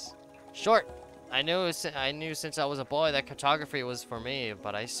was. Short. I knew since I was a boy that cartography was for me,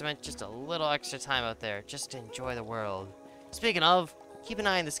 but I spent just a little extra time out there just to enjoy the world. Speaking of, keep an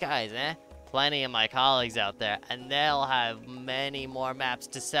eye in the skies, eh? Plenty of my colleagues out there, and they'll have many more maps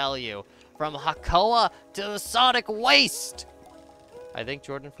to sell you. From Hakoa to the Sonic Waste! I thank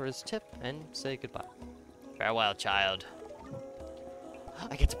Jordan for his tip and say goodbye. Farewell, child.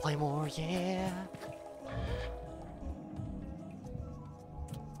 I get to play more, yeah!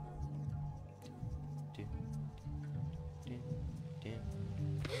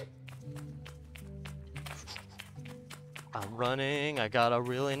 I'm running, I got a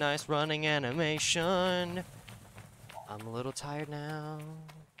really nice running animation. I'm a little tired now.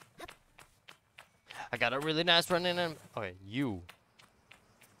 I got a really nice running okay, you.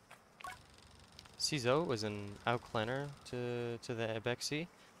 Cizo was an outclanner to the Ebexi,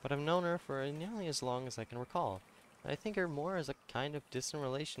 but I've known her for nearly as long as I can recall. I think her more as a kind of distant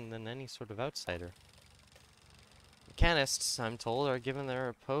relation than any sort of outsider. Mechanists, I'm told, are given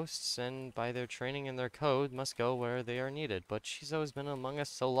their posts and by their training and their code must go where they are needed, but she's always been among us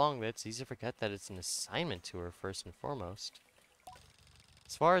so long that it's easy to forget that it's an assignment to her first and foremost.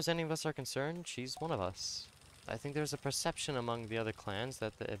 As far as any of us are concerned, she's one of us. I think there's a perception among the other clans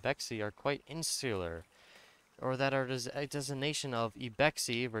that the Ebexi are quite insular. or that our designation of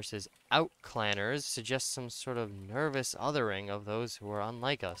Ibexi versus outclanners suggests some sort of nervous othering of those who are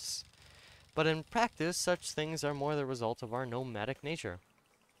unlike us. But in practice, such things are more the result of our nomadic nature.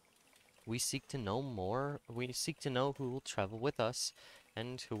 We seek to know who will travel with us,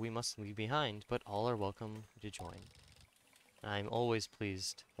 and who we must leave behind, but all are welcome to join. I'm always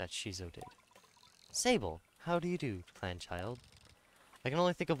pleased that Shizo did. Sable, how do you do, clan child? I can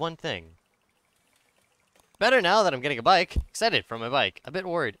only think of one thing. Better now that I'm getting a bike. Excited for my bike. A bit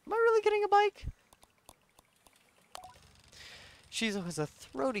worried. Am I really getting a bike? Shizo has a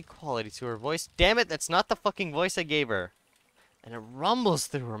throaty quality to her voice. Damn it, that's not the fucking voice I gave her. And it rumbles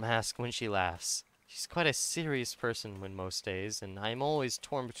through her mask when she laughs. She's quite a serious person when most days, and I'm always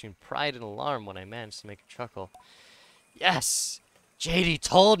torn between pride and alarm when I manage to make her chuckle. Yes! JD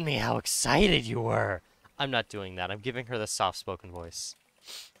told me how excited you were! I'm not doing that. I'm giving her the soft-spoken voice.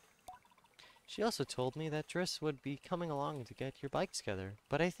 She also told me that Driss would be coming along to get your bike together,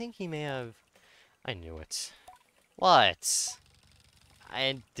 but I think he may have... I knew it. What?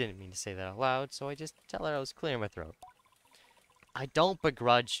 I didn't mean to say that out loud, so I just tell her I was clearing my throat. I don't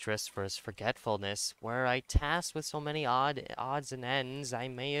begrudge Driss for his forgetfulness. Were I tasked with so many odds and ends, I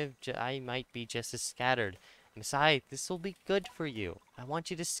might be just as scattered. And besides, this will be good for you. I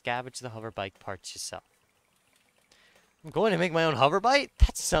want you to scavenge the hover bike parts yourself. I'm going to make my own hover bike?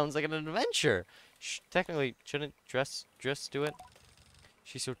 That sounds like an adventure. Technically, shouldn't Driss do it?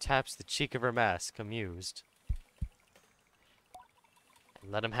 Shizo taps the cheek of her mask, amused.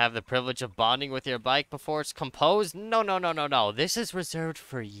 Let him have the privilege of bonding with your bike before it's composed? No, no, no, no, no. This is reserved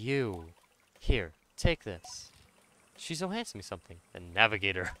for you. Here, take this. Shizo hands me something. A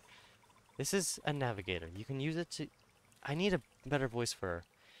navigator. This is a navigator. You can use it to... I need a better voice for her.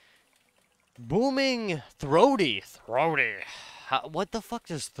 Booming throaty. Throaty. What the fuck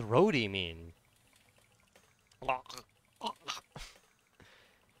does throaty mean?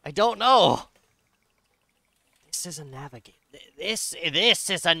 I don't know. This is a navigator. This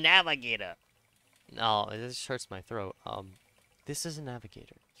is a navigator. No, this hurts my throat. This is a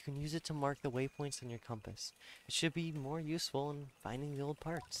navigator. You can use it to mark the waypoints on your compass. It should be more useful in finding the old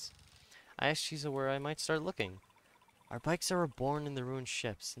parts. I asked Shiza where I might start looking. Our bikes are reborn in the ruined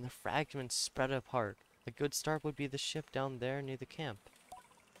ships, and the fragments spread apart. A good start would be the ship down there near the camp.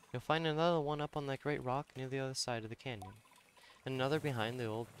 You'll find another one up on that great rock near the other side of the canyon, and another behind the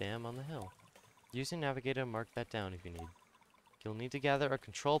old dam on the hill. Use your navigator to mark that down if you need. You'll need to gather a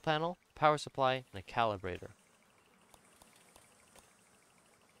control panel, power supply, and a calibrator.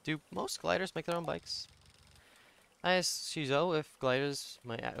 Do most gliders make their own bikes? I asked Shizo if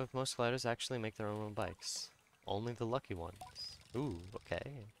most gliders actually make their own bikes. Only the lucky ones. Ooh,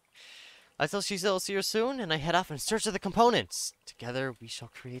 okay. I tell Shizo I'll see her soon, and I head off in search of the components. Together, we shall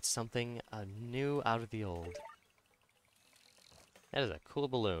create something new out of the old. That is a cool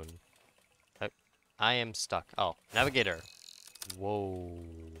balloon. I am stuck. Oh, navigator. Whoa.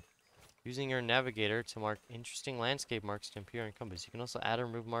 Using your navigator to mark interesting landscape marks to appear on compass. You can also add or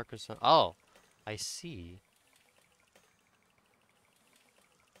remove markers. Oh, I see.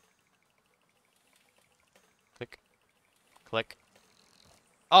 Click. Click.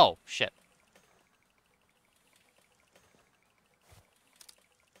 Oh, shit.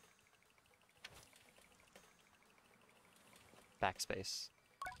 Backspace.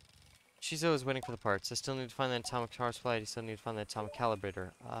 Shizo is waiting for the parts. I still need to find the atomic power supply. I still need to find the atomic calibrator.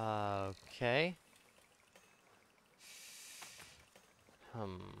 Okay.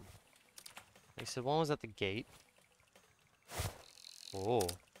 He said one was at the gate. Oh.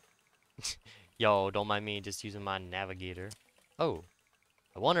 Yo, don't mind me just using my navigator. Oh.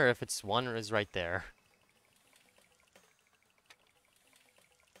 I wonder if it's one or is right there.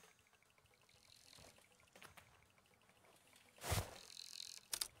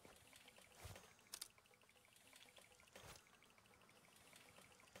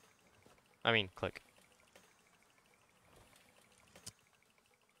 I mean, click.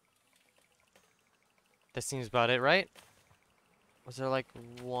 That seems about it, right? Was there like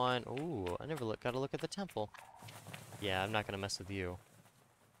one? Ooh, I never got to look at the temple. Yeah, I'm not gonna mess with you.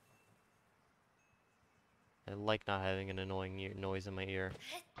 I like not having an annoying noise in my ear.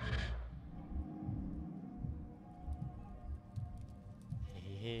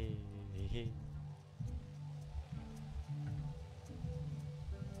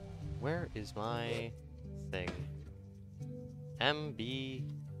 Where is my thing? M B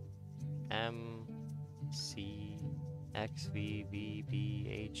M C X V B B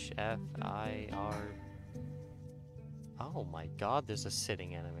H F I R. Oh my god, there's a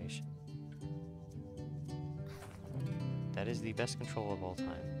sitting animation. That is the best control of all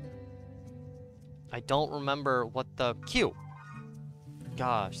time. I don't remember what the... Q!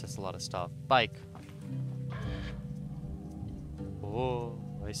 Gosh, that's a lot of stuff. Bike. Oh,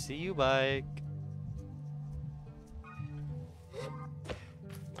 I see you, bike.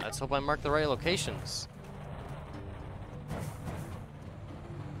 Let's hope I mark the right locations.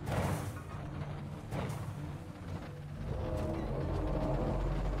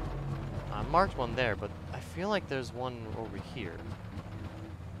 I marked one there, but I feel like there's one over here.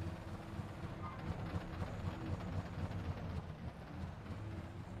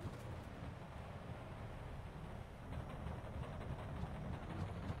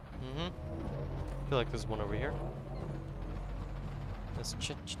 I feel like there's one over here. Let's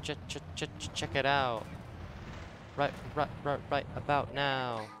check it out. Right about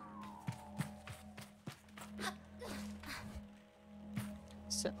now.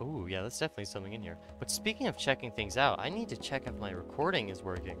 Ooh, yeah, that's definitely something in here. But speaking of checking things out, I need to check if my recording is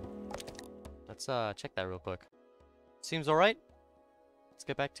working. Let's check that real quick. Seems alright. Let's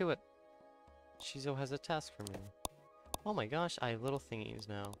get back to it. Shizo has a task for me. Oh my gosh, I have little thingies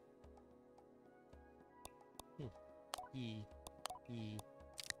now.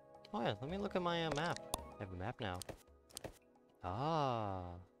 Oh yeah, let me look at my map. I have a map now. Ah.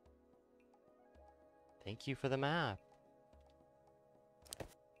 Thank you for the map.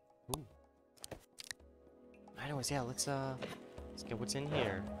 Ooh. Anyways, yeah, let's get what's in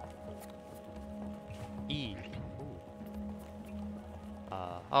here. E. Ooh.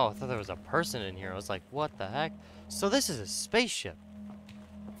 Oh, I thought there was a person in here. I was like, what the heck? So this is a spaceship.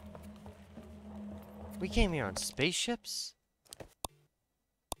 We came here on spaceships?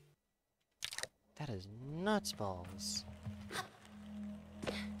 That is nuts balls.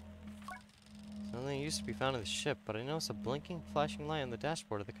 Something used to be found in the ship, but I notice a blinking, flashing light on the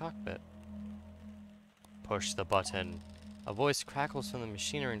dashboard of the cockpit. Push the button. A voice crackles from the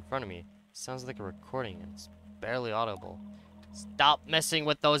machinery in front of me. It sounds like a recording, and it's barely audible. Stop messing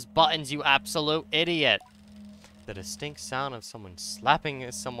with those buttons, you absolute idiot! The distinct sound of someone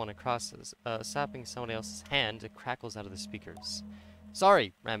slapping someone across, slapping somebody else's hand, it crackles out of the speakers.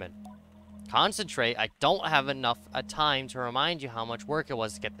 Sorry, Ramen. Concentrate. I don't have enough time to remind you how much work it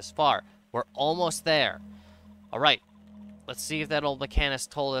was to get this far. We're almost there. All right. Let's see if that old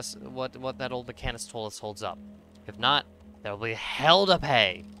mechanist told us what that old mechanist told us holds up. If not, there will be hell to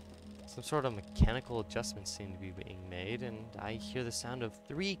pay. Some sort of mechanical adjustments seem to be being made, and I hear the sound of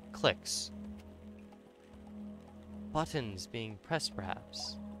 3 clicks. Buttons being pressed,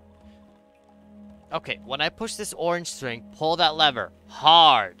 perhaps. Okay, when I push this orange string, pull that lever.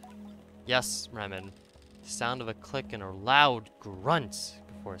 Hard. Yes, Ramen. The sound of a click and a loud grunt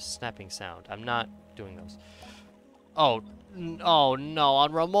before a snapping sound. I'm not doing those. Oh no,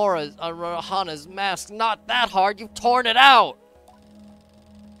 on Rahana's mask, not that hard. You've torn it out.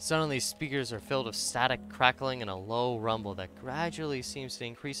 Suddenly, speakers are filled with static crackling and a low rumble that gradually seems to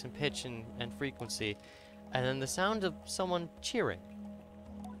increase in pitch and frequency, and then the sound of someone cheering.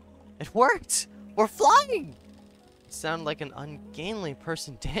 It worked! We're flying! It sounded like an ungainly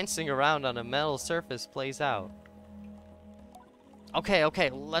person dancing around on a metal surface plays out. Okay,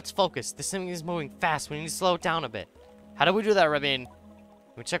 let's focus. This thing is moving fast. We need to slow it down a bit. How do we do that, Rabin?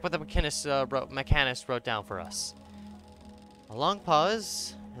 We check what the mechanist wrote down for us. A long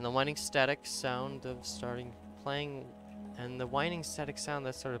pause, and the whining static sound of playing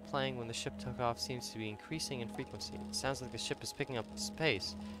when the ship took off seems to be increasing in frequency. It sounds like the ship is picking up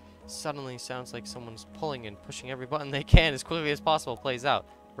space. Suddenly sounds like someone's pulling and pushing every button they can as quickly as possible plays out.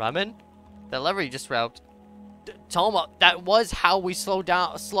 Ramen? That lever you just grabbed. Toma, that was how we slow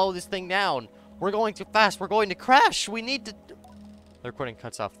this thing down. We're going too fast. We're going to crash. We need to... The recording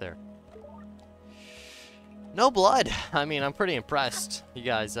cuts off there. No blood. I mean, I'm pretty impressed. You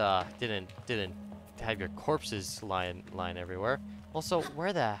guys didn't have your corpses lying everywhere. Also,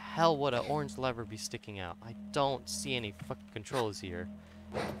 where the hell would an orange lever be sticking out? I don't see any fucking controls here.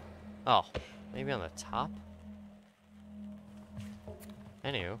 Oh, maybe on the top?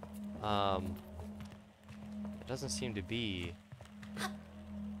 Anywho, it doesn't seem to be...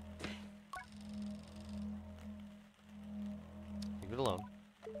 Leave it alone.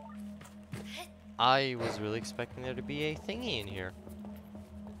 I was really expecting there to be a thingy in here.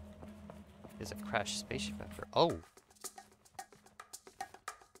 There's a crashed spaceship after. Oh!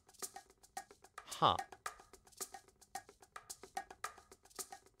 Huh.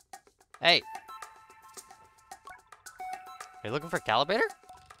 Hey! Are you looking for Calibrator?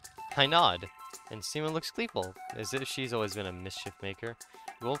 I nod, and Seema looks gleeful, as if she's always been a mischief maker.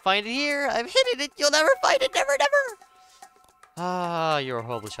 You won't find it here! I've hidden it! You'll never find it! Never, never! Ah, you're a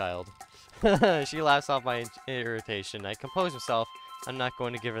horrible child. She laughs off my irritation. I compose myself. I'm not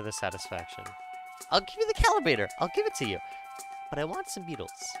going to give her the satisfaction. I'll give you the calibrator. I'll give it to you. But I want some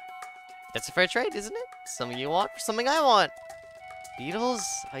beetles. That's a fair trade, isn't it? Something you want for something I want. Beetles?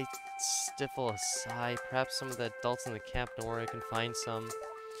 I stifle a sigh. Perhaps some of the adults in the camp know where I can find some.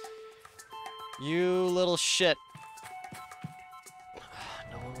 You little shit.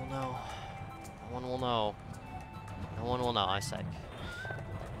 No one will know. No one will know. No one will know, I say.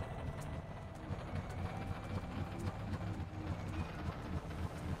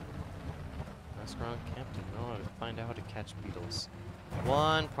 Ask around camp to know how to find out how to catch beetles.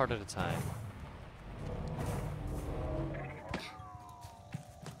 One part at a time.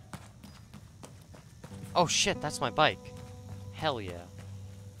 Oh shit, that's my bike. Hell yeah.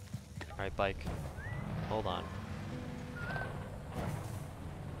 Alright, bike. Hold on.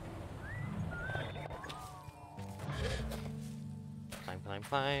 Climb, climb,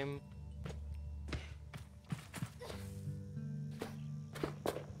 climb.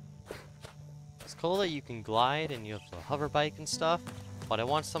 It's cool that you can glide and you have the hover bike and stuff, but I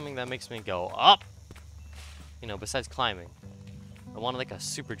want something that makes me go up. You know, besides climbing. I want like a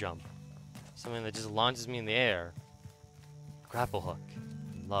super jump. Something that just launches me in the air. Grapple hook.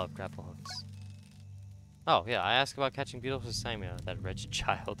 Love grapple hooks. Oh, yeah, I asked about catching beetles with Samuel, that wretched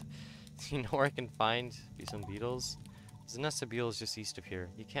child. Do you know where I can find some beetles? There's a nest of beetles just east of here.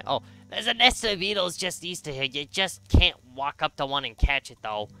 You can't. Oh, There's a nest of beetles just east of here. You just can't walk up to one and catch it,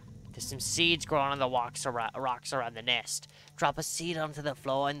 though. There's some seeds growing on the rocks around the nest. Drop a seed onto the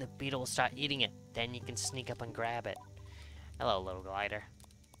floor and the beetle will start eating it. Then you can sneak up and grab it. Hello, little glider.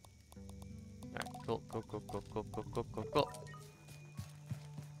 alright, cool, cool, cool, cool, cool, cool, cool, cool, cool.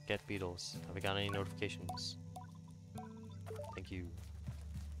 Get beetles. Have I got any notifications? Thank you.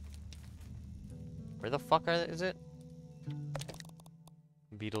 Where the fuck is it?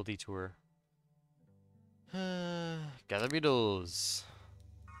 Beetle detour. Gather beetles.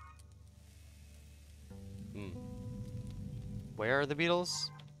 Where are the beetles?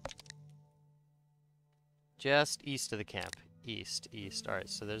 Just east of the camp. East, east. Alright,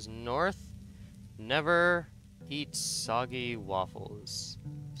 so there's north. Never eat soggy waffles.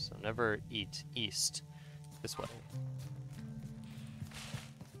 So never eat east. This way.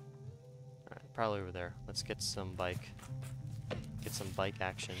 Alright, probably over there. Let's get some bike. Get some bike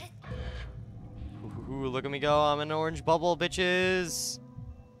action. Ooh, look at me go. I'm an orange bubble, bitches.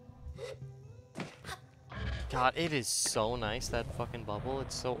 God, it is so nice, that fucking bubble.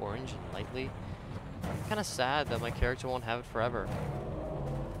 It's so orange and lightly. I'm kind of sad that my character won't have it forever.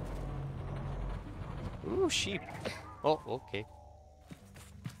 Ooh, sheep. Oh, okay.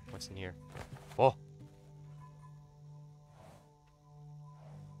 What's in here? Oh.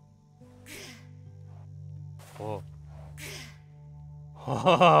 Oh.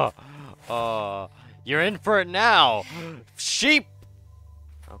 Oh. You're in for it now. Sheep.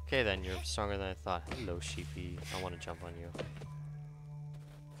 Okay, then you're stronger than I thought. Hello, sheepy. I want to jump on you.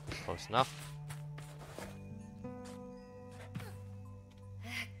 Close enough.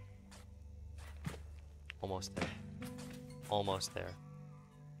 Almost there. Almost there.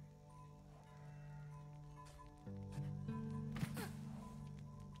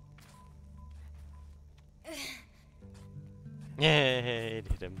 Yay, it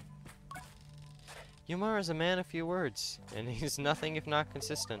hit him. Yumar is a man of few words, and he's nothing if not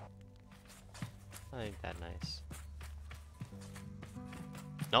consistent. Ain't that nice.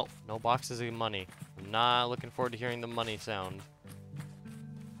 Nope, no boxes of money. I'm not looking forward to hearing the money sound.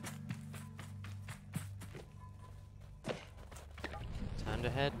 Time to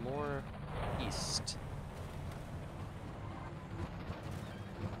head more east.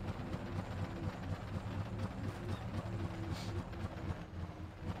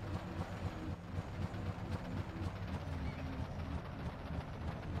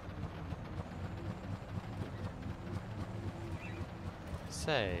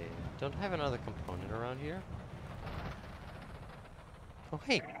 Say, don't I have another component around here? Oh,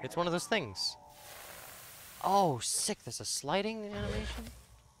 hey, it's one of those things. Oh, sick, there's a sliding animation?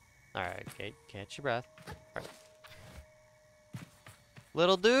 Alright, okay, catch your breath. Alright.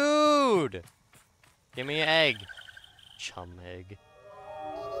 Little dude! Give me an egg. Chum egg.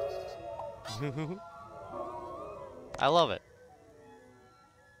 I love it.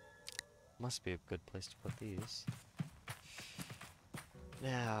 Must be a good place to put these.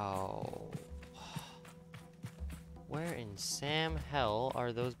 Now, where in Sam hell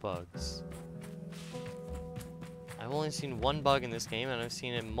are those bugs? I've only seen one bug in this game, and I've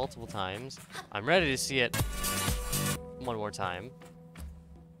seen it multiple times. I'm ready to see it one more time.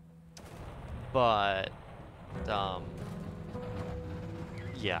 But,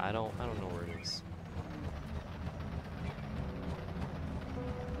 yeah, I don't know where it is.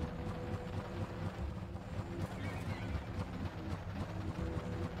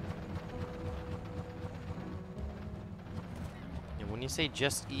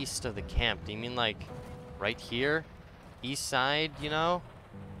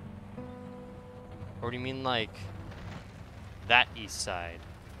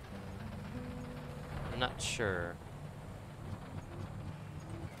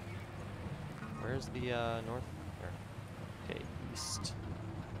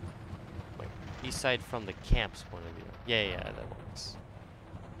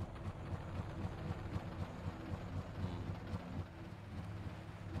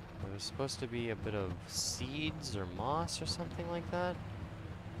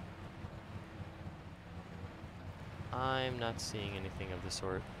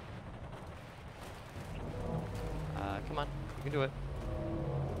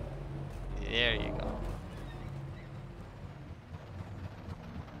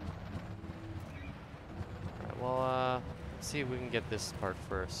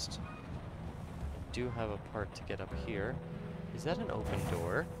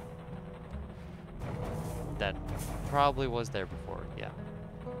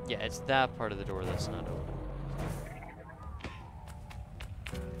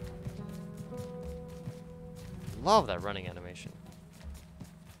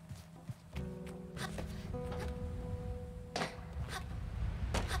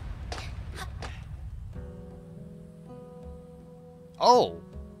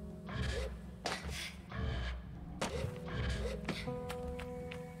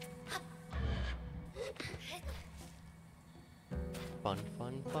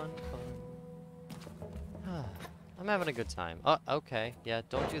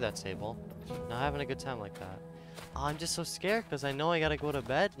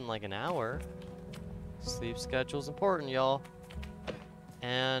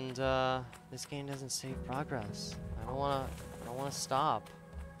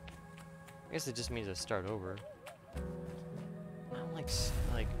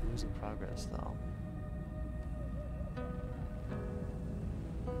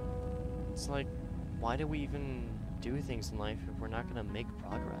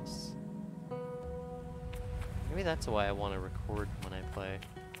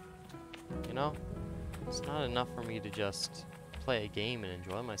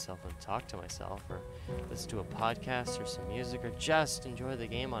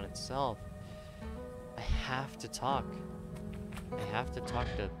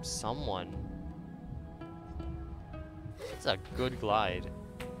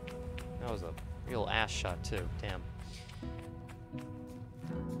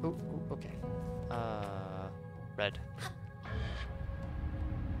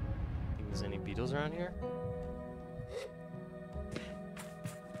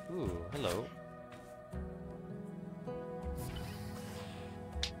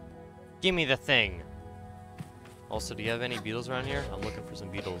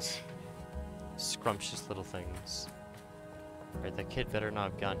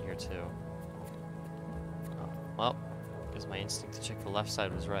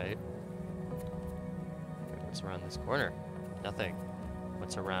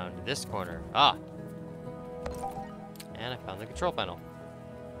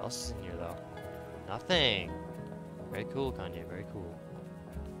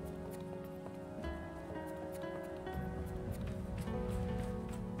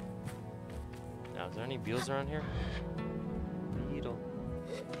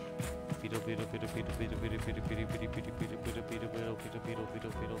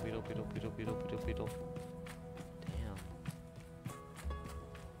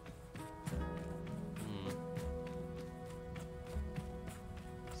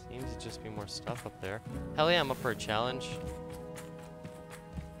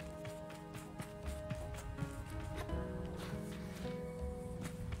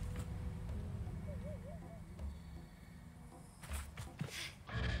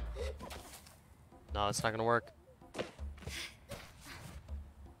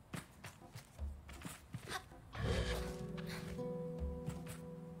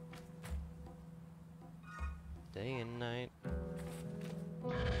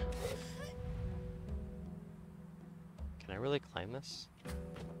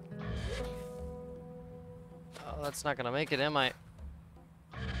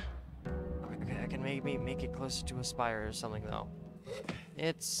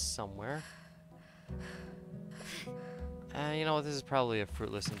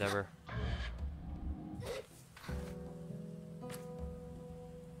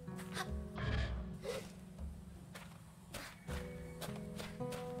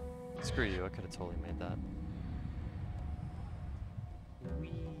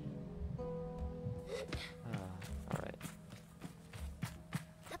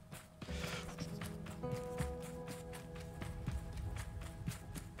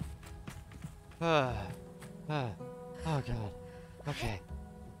 Oh god. Okay.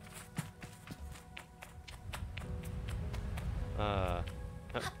 Uh,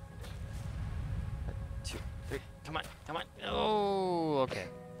 2, 3. Come on, come on. Oh, okay.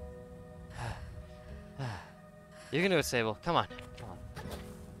 You can do it, Sable. Come on. Come on.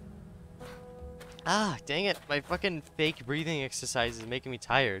 Ah, dang it. My fucking fake breathing exercise is making me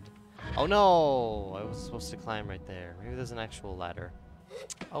tired. Oh no! I was supposed to climb right there. Maybe there's an actual ladder.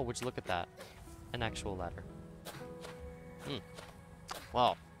 Oh, would you look at that? An actual ladder.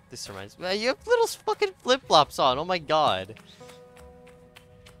 Wow. This reminds me. You have little fucking flip-flops on. Oh my god.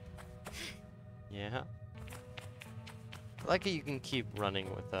 Yeah. I like it you can keep running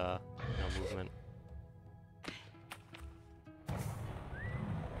with no movement.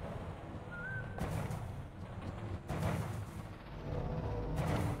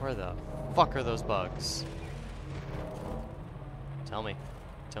 Where the fuck are those bugs? Tell me.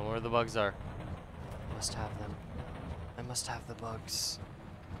 Tell me where the bugs are. I must have them. I must have the bugs.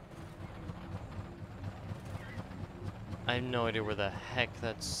 I have no idea where the heck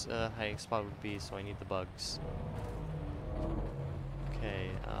that's hiding spot would be, so I need the bugs. Okay,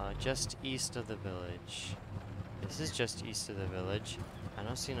 just east of the village. This is just east of the village. I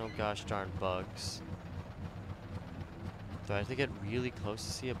don't see no gosh darn bugs. Do I have to get really close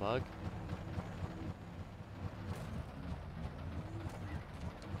to see a bug?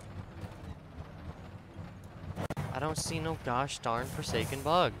 I don't see no gosh darn forsaken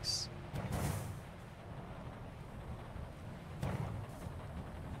bugs.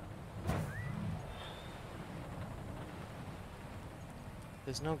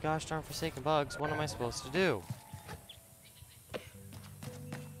 There's no gosh darn forsaken bugs. What am I supposed to do?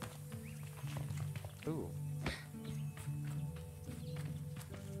 Ooh.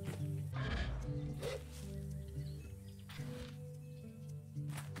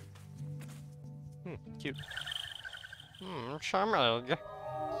 Cute. Charming. Here,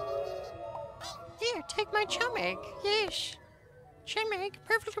 take my chum egg. Yes. Chum egg,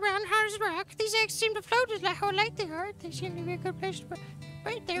 perfectly round, hard as rock. These eggs seem to float as how light they are. They seem to be a good place to put.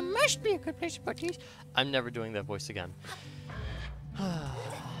 Wait, there must be a good place to put these. I'm never doing that voice again.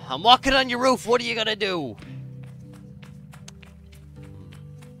 I'm walking on your roof. What are you gonna do?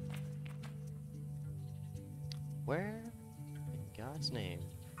 Where in God's name?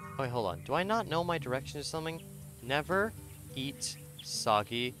 Oh, wait, hold on. Do I not know my direction to something? Never eat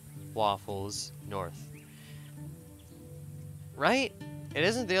soggy waffles north. Right? It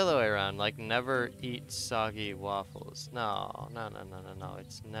isn't the other way around. Like, never eat soggy waffles. No.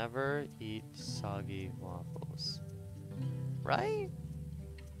 It's never eat soggy waffles. Right?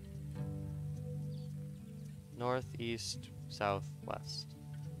 North, east, south, west.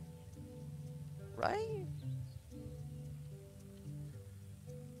 Right?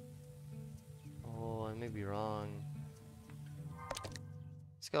 Oh, I may be wrong.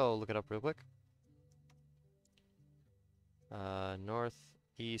 Let's go look it up real quick. North,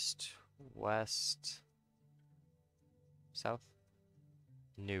 east, west, south.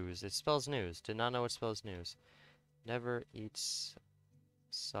 News. It spells news. Did not know it spells news. Never eats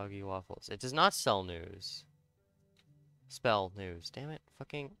soggy waffles. It does not sell news. Spell news. Damn it.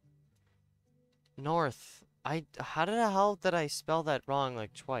 Fucking north. How the hell did I spell that wrong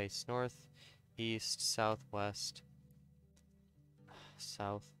like twice? North, east, southwest,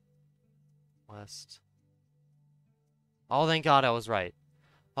 south, west. Oh, thank God I was right.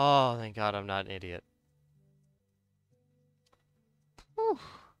 Oh, thank God I'm not an idiot. Whew.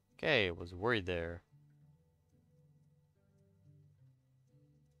 Okay, was worried there.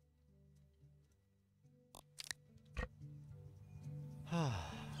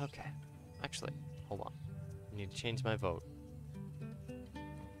 Okay. Actually, hold on. I need to change my vote.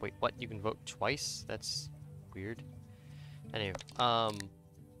 Wait, what? You can vote twice? That's weird. Anyway,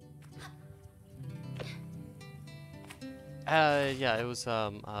 yeah, it was,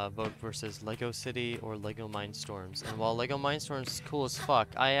 vote versus Lego City or Lego Mindstorms. And while Lego Mindstorms is cool as fuck,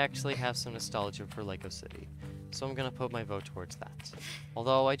 I actually have some nostalgia for Lego City. So I'm gonna put my vote towards that.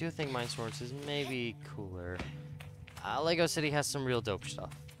 Although I do think Mindstorms is maybe cooler. Lego City has some real dope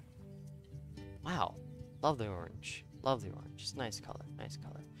stuff. Wow. Love the orange. Love the orange. It's nice color. Nice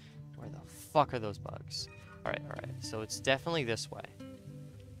color. Where the fuck are those bugs? Alright, alright. So it's definitely this way.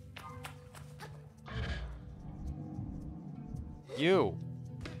 You!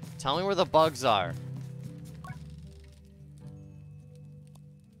 Tell me where the bugs are.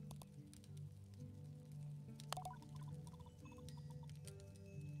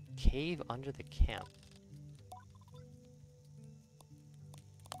 Cave under the camp.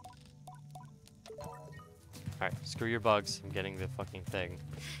 Alright, screw your bugs. I'm getting the fucking thing.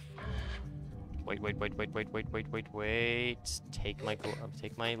 Wait. Take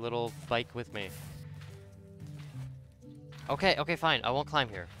my little bike with me. Okay, fine. I won't climb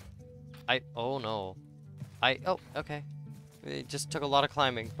here. Oh no. Oh, okay. It just took a lot of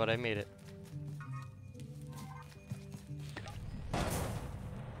climbing, but I made it.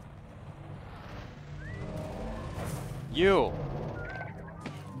 You!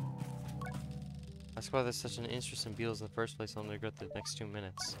 That's why there's such an interest in beetles in the first place. I'll regret the next 2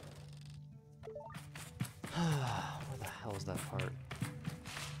 minutes. Where the hell is that part?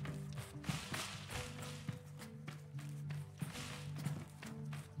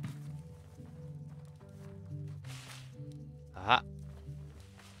 Aha!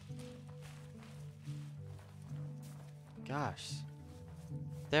 Gosh.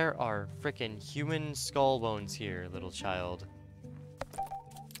 There are frickin' human skull bones here, little child.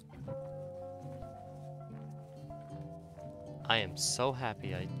 I am so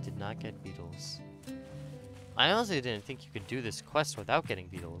happy I did not get beetles. I honestly didn't think you could do this quest without getting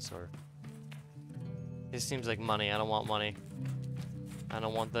beetles, or... This seems like money. I don't want money. I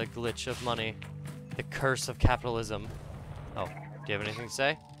don't want the glitch of money. The curse of capitalism. Oh, do you have anything to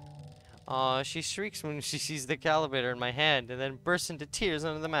say? She shrieks when she sees the calibrator in my hand and then bursts into tears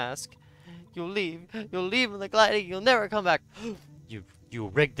under the mask. You'll leave in the gliding, you'll never come back. You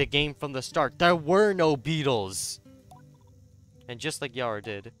rigged the game from the start. There were no beetles. And just like Yara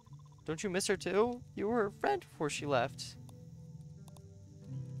did. Don't you miss her too? You were her friend before she left.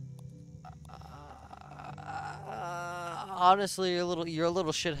 Honestly, you're a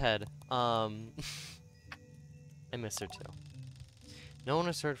little shithead. I miss her too. No one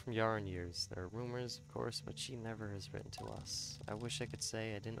has heard from Yara in years. There are rumors, of course, but she never has written to us. I wish I could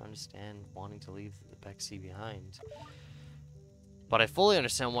say I didn't understand wanting to leave the Bexy behind. But I fully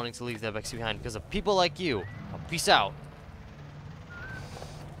understand wanting to leave the Bexy behind because of people like you. Peace out.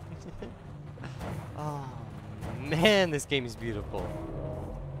 Oh, man, this game is beautiful.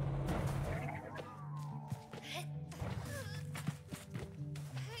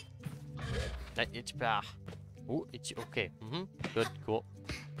 It's bad. Oh, it's okay. Good, cool.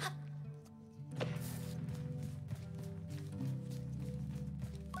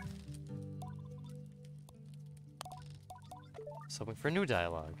 So hoping for new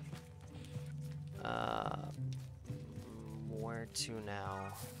dialogue. Where to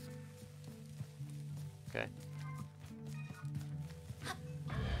now? Okay.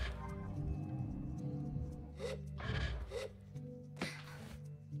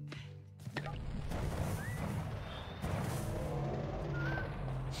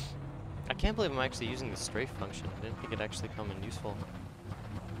 I can't believe I'm actually using the strafe function. I didn't think it'd actually come in useful.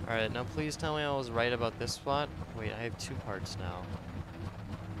 Alright, now please tell me I was right about this spot. Wait, I have 2 parts now.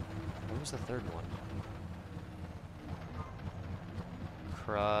 What was the 3rd one?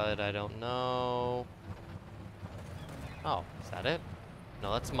 Crud, I don't know. Oh, is that it?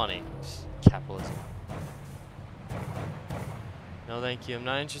 No, that's money. Capitalism. No, thank you. I'm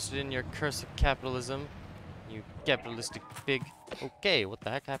not interested in your curse of capitalism. You capitalistic pig. Okay, what the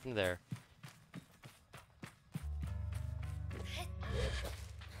heck happened there?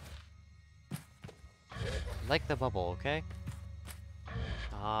 Like the bubble, okay?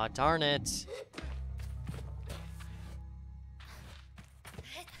 Ah, darn it.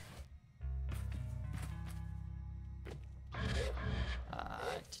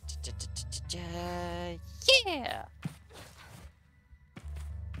 Yeah!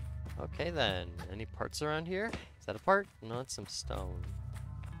 Okay then. Any parts around here? Is that a part? No, it's some stone.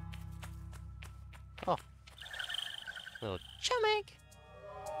 Oh. Little chum egg.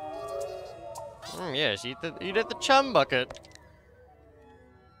 Yes, eat at the chum bucket.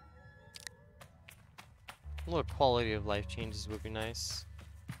 A little quality of life changes would be nice.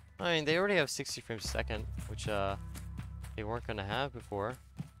 I mean, they already have 60 frames a second, which they weren't gonna have before,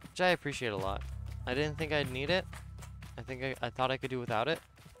 which I appreciate a lot. I didn't think I'd need it. I thought I could do without it,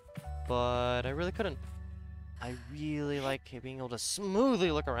 but I really couldn't. I really like being able to smoothly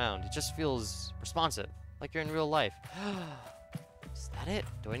look around. It just feels responsive, like you're in real life. Is that it?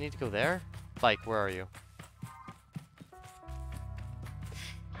 Do I need to go there? Bike, where are you?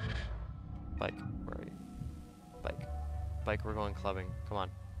 Bike, where are you? Bike. Bike, we're going clubbing. Come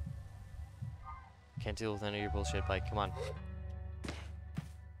on. Can't deal with any of your bullshit, Bike. Come on.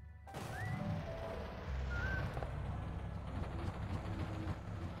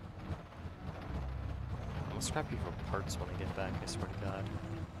 I'm gonna scrap you for parts when I get back, I swear to God.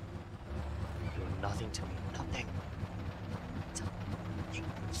 You do nothing to me. Nothing.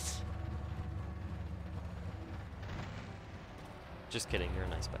 Just kidding, you're a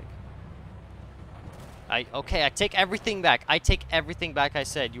nice bike. Okay, I take everything back. I take everything back I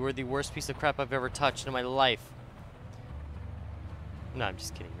said. You were the worst piece of crap I've ever touched in my life. No, I'm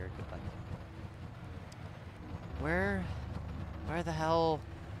just kidding. You're a good bike. Where the hell?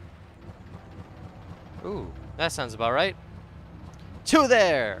 Ooh, that sounds about right. To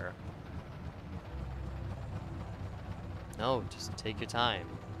there! No, just take your time.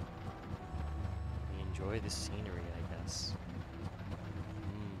 Enjoy the scenery, I guess.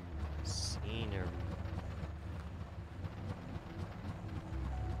 Scenery.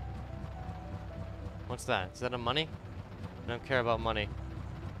 What's that? Is that a money? I don't care about money.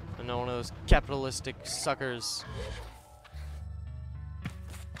 I'm not one of those capitalistic suckers.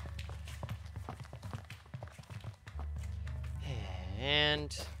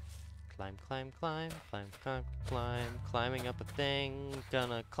 And climb, climb, climb, climb, climb, climb, climbing up a thing.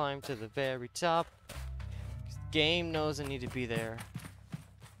 Gonna climb to the very top. Game knows I need to be there.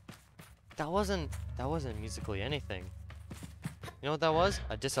 That wasn't musically anything. You know what that was?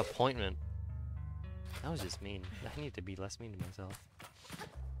 A disappointment. That was just mean. I need to be less mean to myself.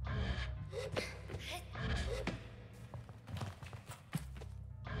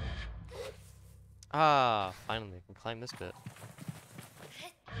 Ah, finally I can climb this bit.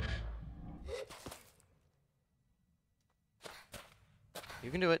 You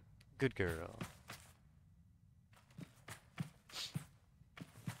can do it. Good girl.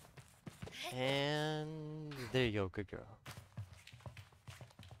 And there you go, good girl.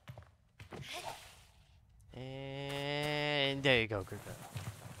 And there you go, good girl.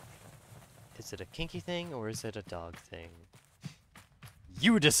 Is it a kinky thing or is it a dog thing?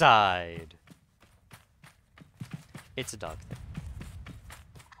 You decide! It's a dog thing.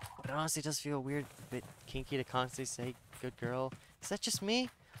 But it honestly does feel weird, a bit kinky to constantly say good girl. Is that just me?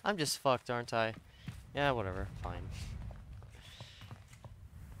 I'm just fucked, aren't I? Yeah, whatever, fine.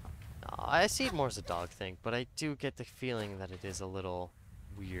 No, I see it more as a dog thing, but I do get the feeling that it is a little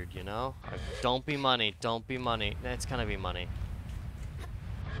weird, you know? Like, don't be money, don't be money. It's gonna be money.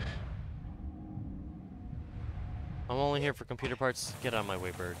 I'm only here for computer parts. Get out of my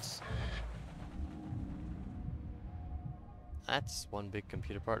way, birds. That's one big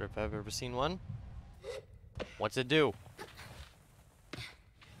computer part if I've ever seen one. What's it do?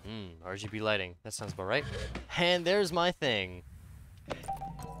 RGB lighting. That sounds about right. And there's my thing.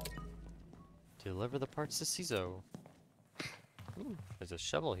 Deliver the parts to Cizo. Ooh, there's a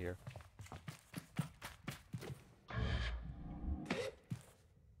shovel here.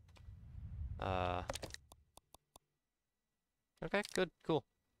 Okay, good, cool.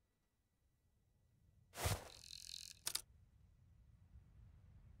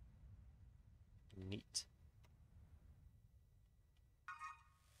 Neat.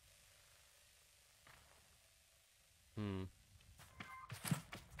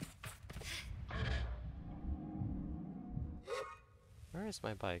 Where is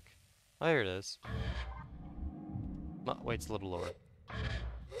my bike? Oh, here it is. Wait, it's a little lower.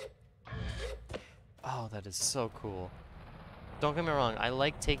 Oh, that is so cool. Don't get me wrong, I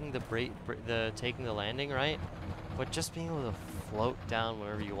like taking taking the landing, right? But just being able to float down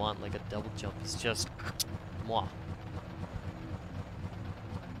wherever you want, like a double jump, is just mwah.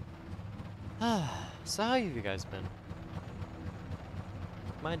 So how have you guys been?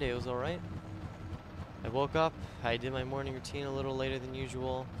 My day was alright. I woke up, I did my morning routine a little later than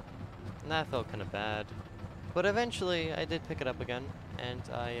usual, and that felt kind of bad. But eventually, I did pick it up again, and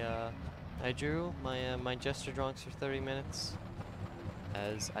I drew my gesture drawings for 30 minutes,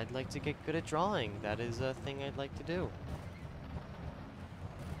 as I'd like to get good at drawing. That is a thing I'd like to do.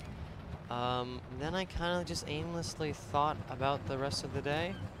 Then I kind of just aimlessly thought about the rest of the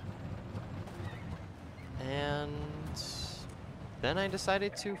day, and then I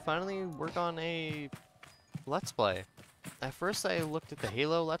decided to finally work on a Let's Play. At first I looked at the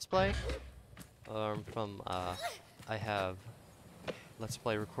Halo Let's Play, I have Let's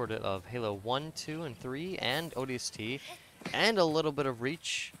Play recorded of Halo 1, 2, and 3, and ODST, and a little bit of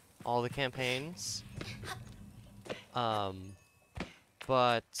Reach, all the campaigns.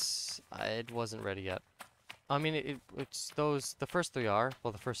 But it wasn't ready yet. I mean, it's those, the first three are,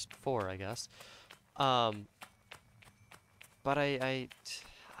 well, the first four, I guess. But I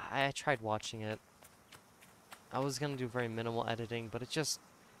tried watching it. I was gonna do very minimal editing, but it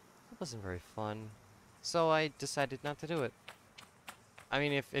wasn't very fun. So I decided not to do it. I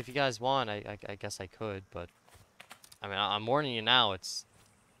mean, if you guys want, I guess I could, but I mean, I'm warning you now. It's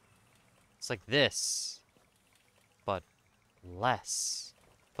like this, but less,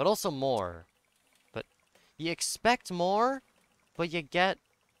 but also more. But you expect more, but you get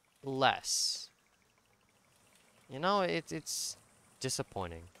less. You know, it's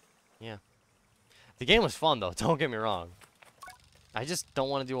disappointing. Yeah. The game was fun, though. Don't get me wrong. I just don't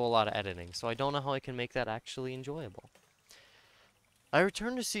want to do a lot of editing, so I don't know how I can make that actually enjoyable. I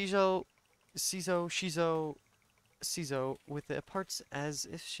returned to Shizo with the parts as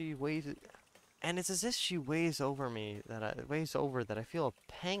if she weighs, and it's as if she weighs over that I feel a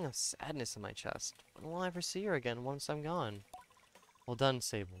pang of sadness in my chest. When will I ever see her again once I'm gone? Well done,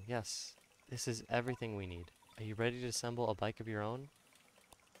 Sable. Yes, this is everything we need. Are you ready to assemble a bike of your own?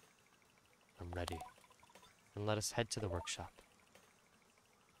 I'm ready. Then let us head to the workshop.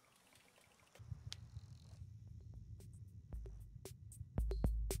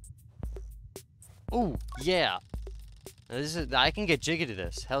 Ooh, yeah. I can get jiggy to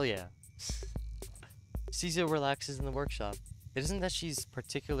this. Hell yeah. Shizo relaxes in the workshop. It isn't that she's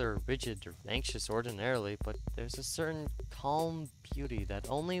particularly rigid or anxious ordinarily, but there's a certain calm beauty that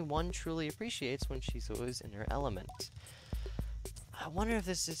only one truly appreciates when Shizo is in her element. I wonder if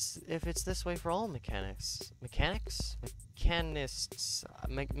it's this way for all mechanists. Mechanists.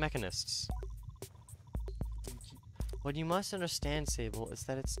 What you must understand, Sable, is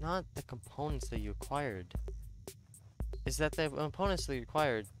that it's not the components that you acquired.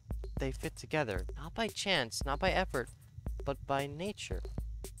 They fit together, not by chance, not by effort, but by nature.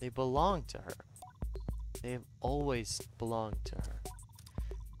 They belong to her. They have always belonged to her.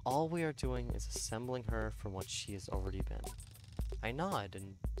 All we are doing is assembling her from what she has already been. I nod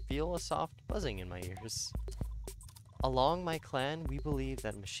and feel a soft buzzing in my ears. Along my clan, we believe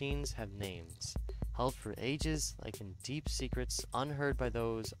that machines have names, held for ages like in deep secrets unheard by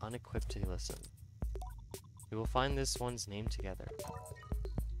those unequipped to listen. We will find this one's name together.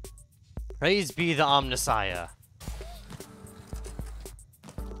 Praise be the Omnissiah!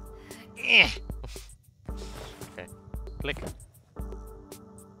 Okay, click.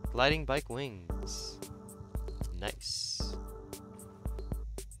 Gliding bike wings. Nice.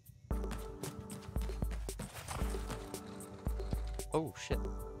 Oh shit.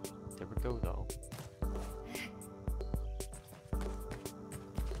 There we go though.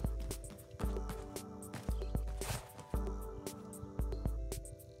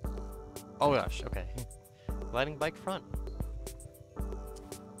 Oh gosh, okay. Gliding bike front.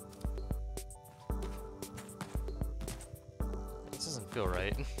 This doesn't feel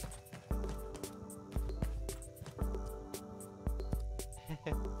right.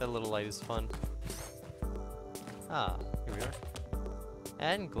 That little light is fun. Ah, here we are.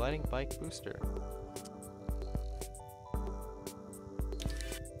 And gliding bike booster.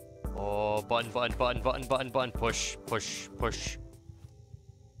 Oh, button. Push.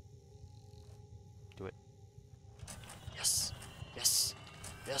 Do it. Yes.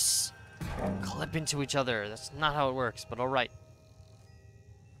 Clip into each other. That's not how it works, but alright.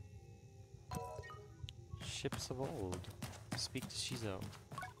 Ships of old. Speak to Shizo.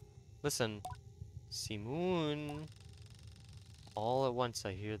 Listen. Simoon. All at once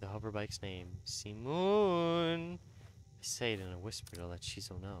I hear the hoverbike's name. Simoon. I say it in a whisper to let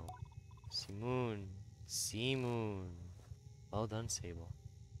Shizo know. Simoon. Well done, Sable.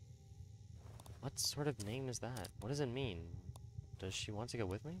 What sort of name is that? What does it mean? Does she want to go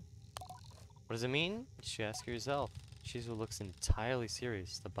with me? What does it mean? You should ask her yourself. Shizu looks entirely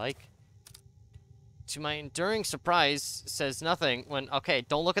serious. The bike, to my enduring surprise, says nothing when, okay,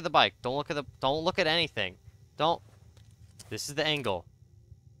 don't look at the bike. Don't look at anything. This is the angle.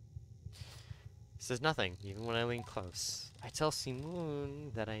 It says nothing, even when I lean close. I tell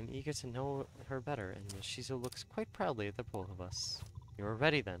Simoon that I am eager to know her better, and Shizu looks quite proudly at the both of us. You are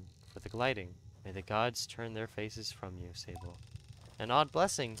ready then, for the gliding. May the gods turn their faces from you, Sable. An odd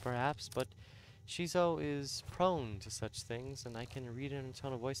blessing, perhaps, but Shizo is prone to such things, and I can read in her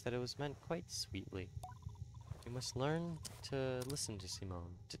tone of voice that it was meant quite sweetly. You must learn to listen to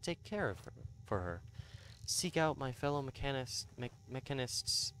Simone, to take care of her, for her. Seek out my fellow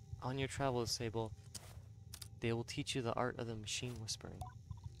mechanists on your travels, Sable. They will teach you the art of the machine whispering.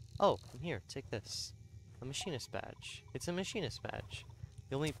 Oh, and here, take this. A machinist badge. It's a machinist badge.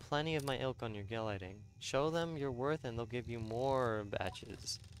 You'll meet plenty of my ilk on your gliding. Show them your worth and they'll give you more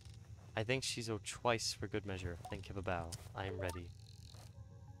badges. I thank Shizo twice for good measure, then give a bow. I am ready.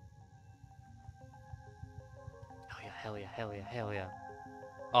 Hell yeah.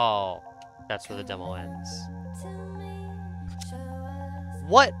 Oh, that's where the demo ends.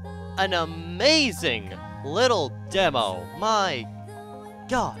 What an amazing little demo. My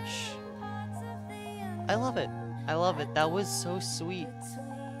gosh. I love it. That was so sweet.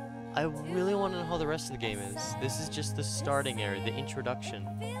 I really want to know how the rest of the game is. This is just the starting area, the introduction.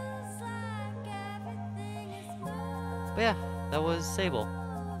 But yeah, that was Sable.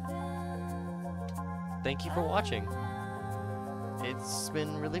 Thank you for watching. It's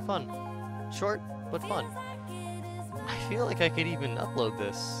been really fun. Short, but fun. I feel like I could even upload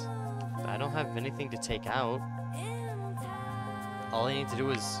this. I don't have anything to take out. All I need to do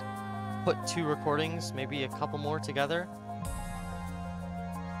is put 2 recordings, maybe a couple more together.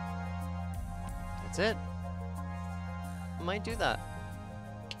 That's it. I might do that.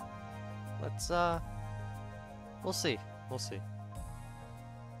 Let's, we'll see. We'll see.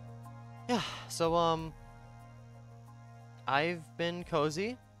 Yeah, so, I've been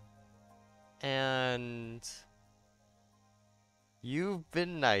Cozy, and you've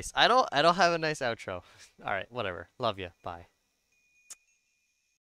been nice. I don't have a nice outro. Alright, whatever. Love ya. Bye.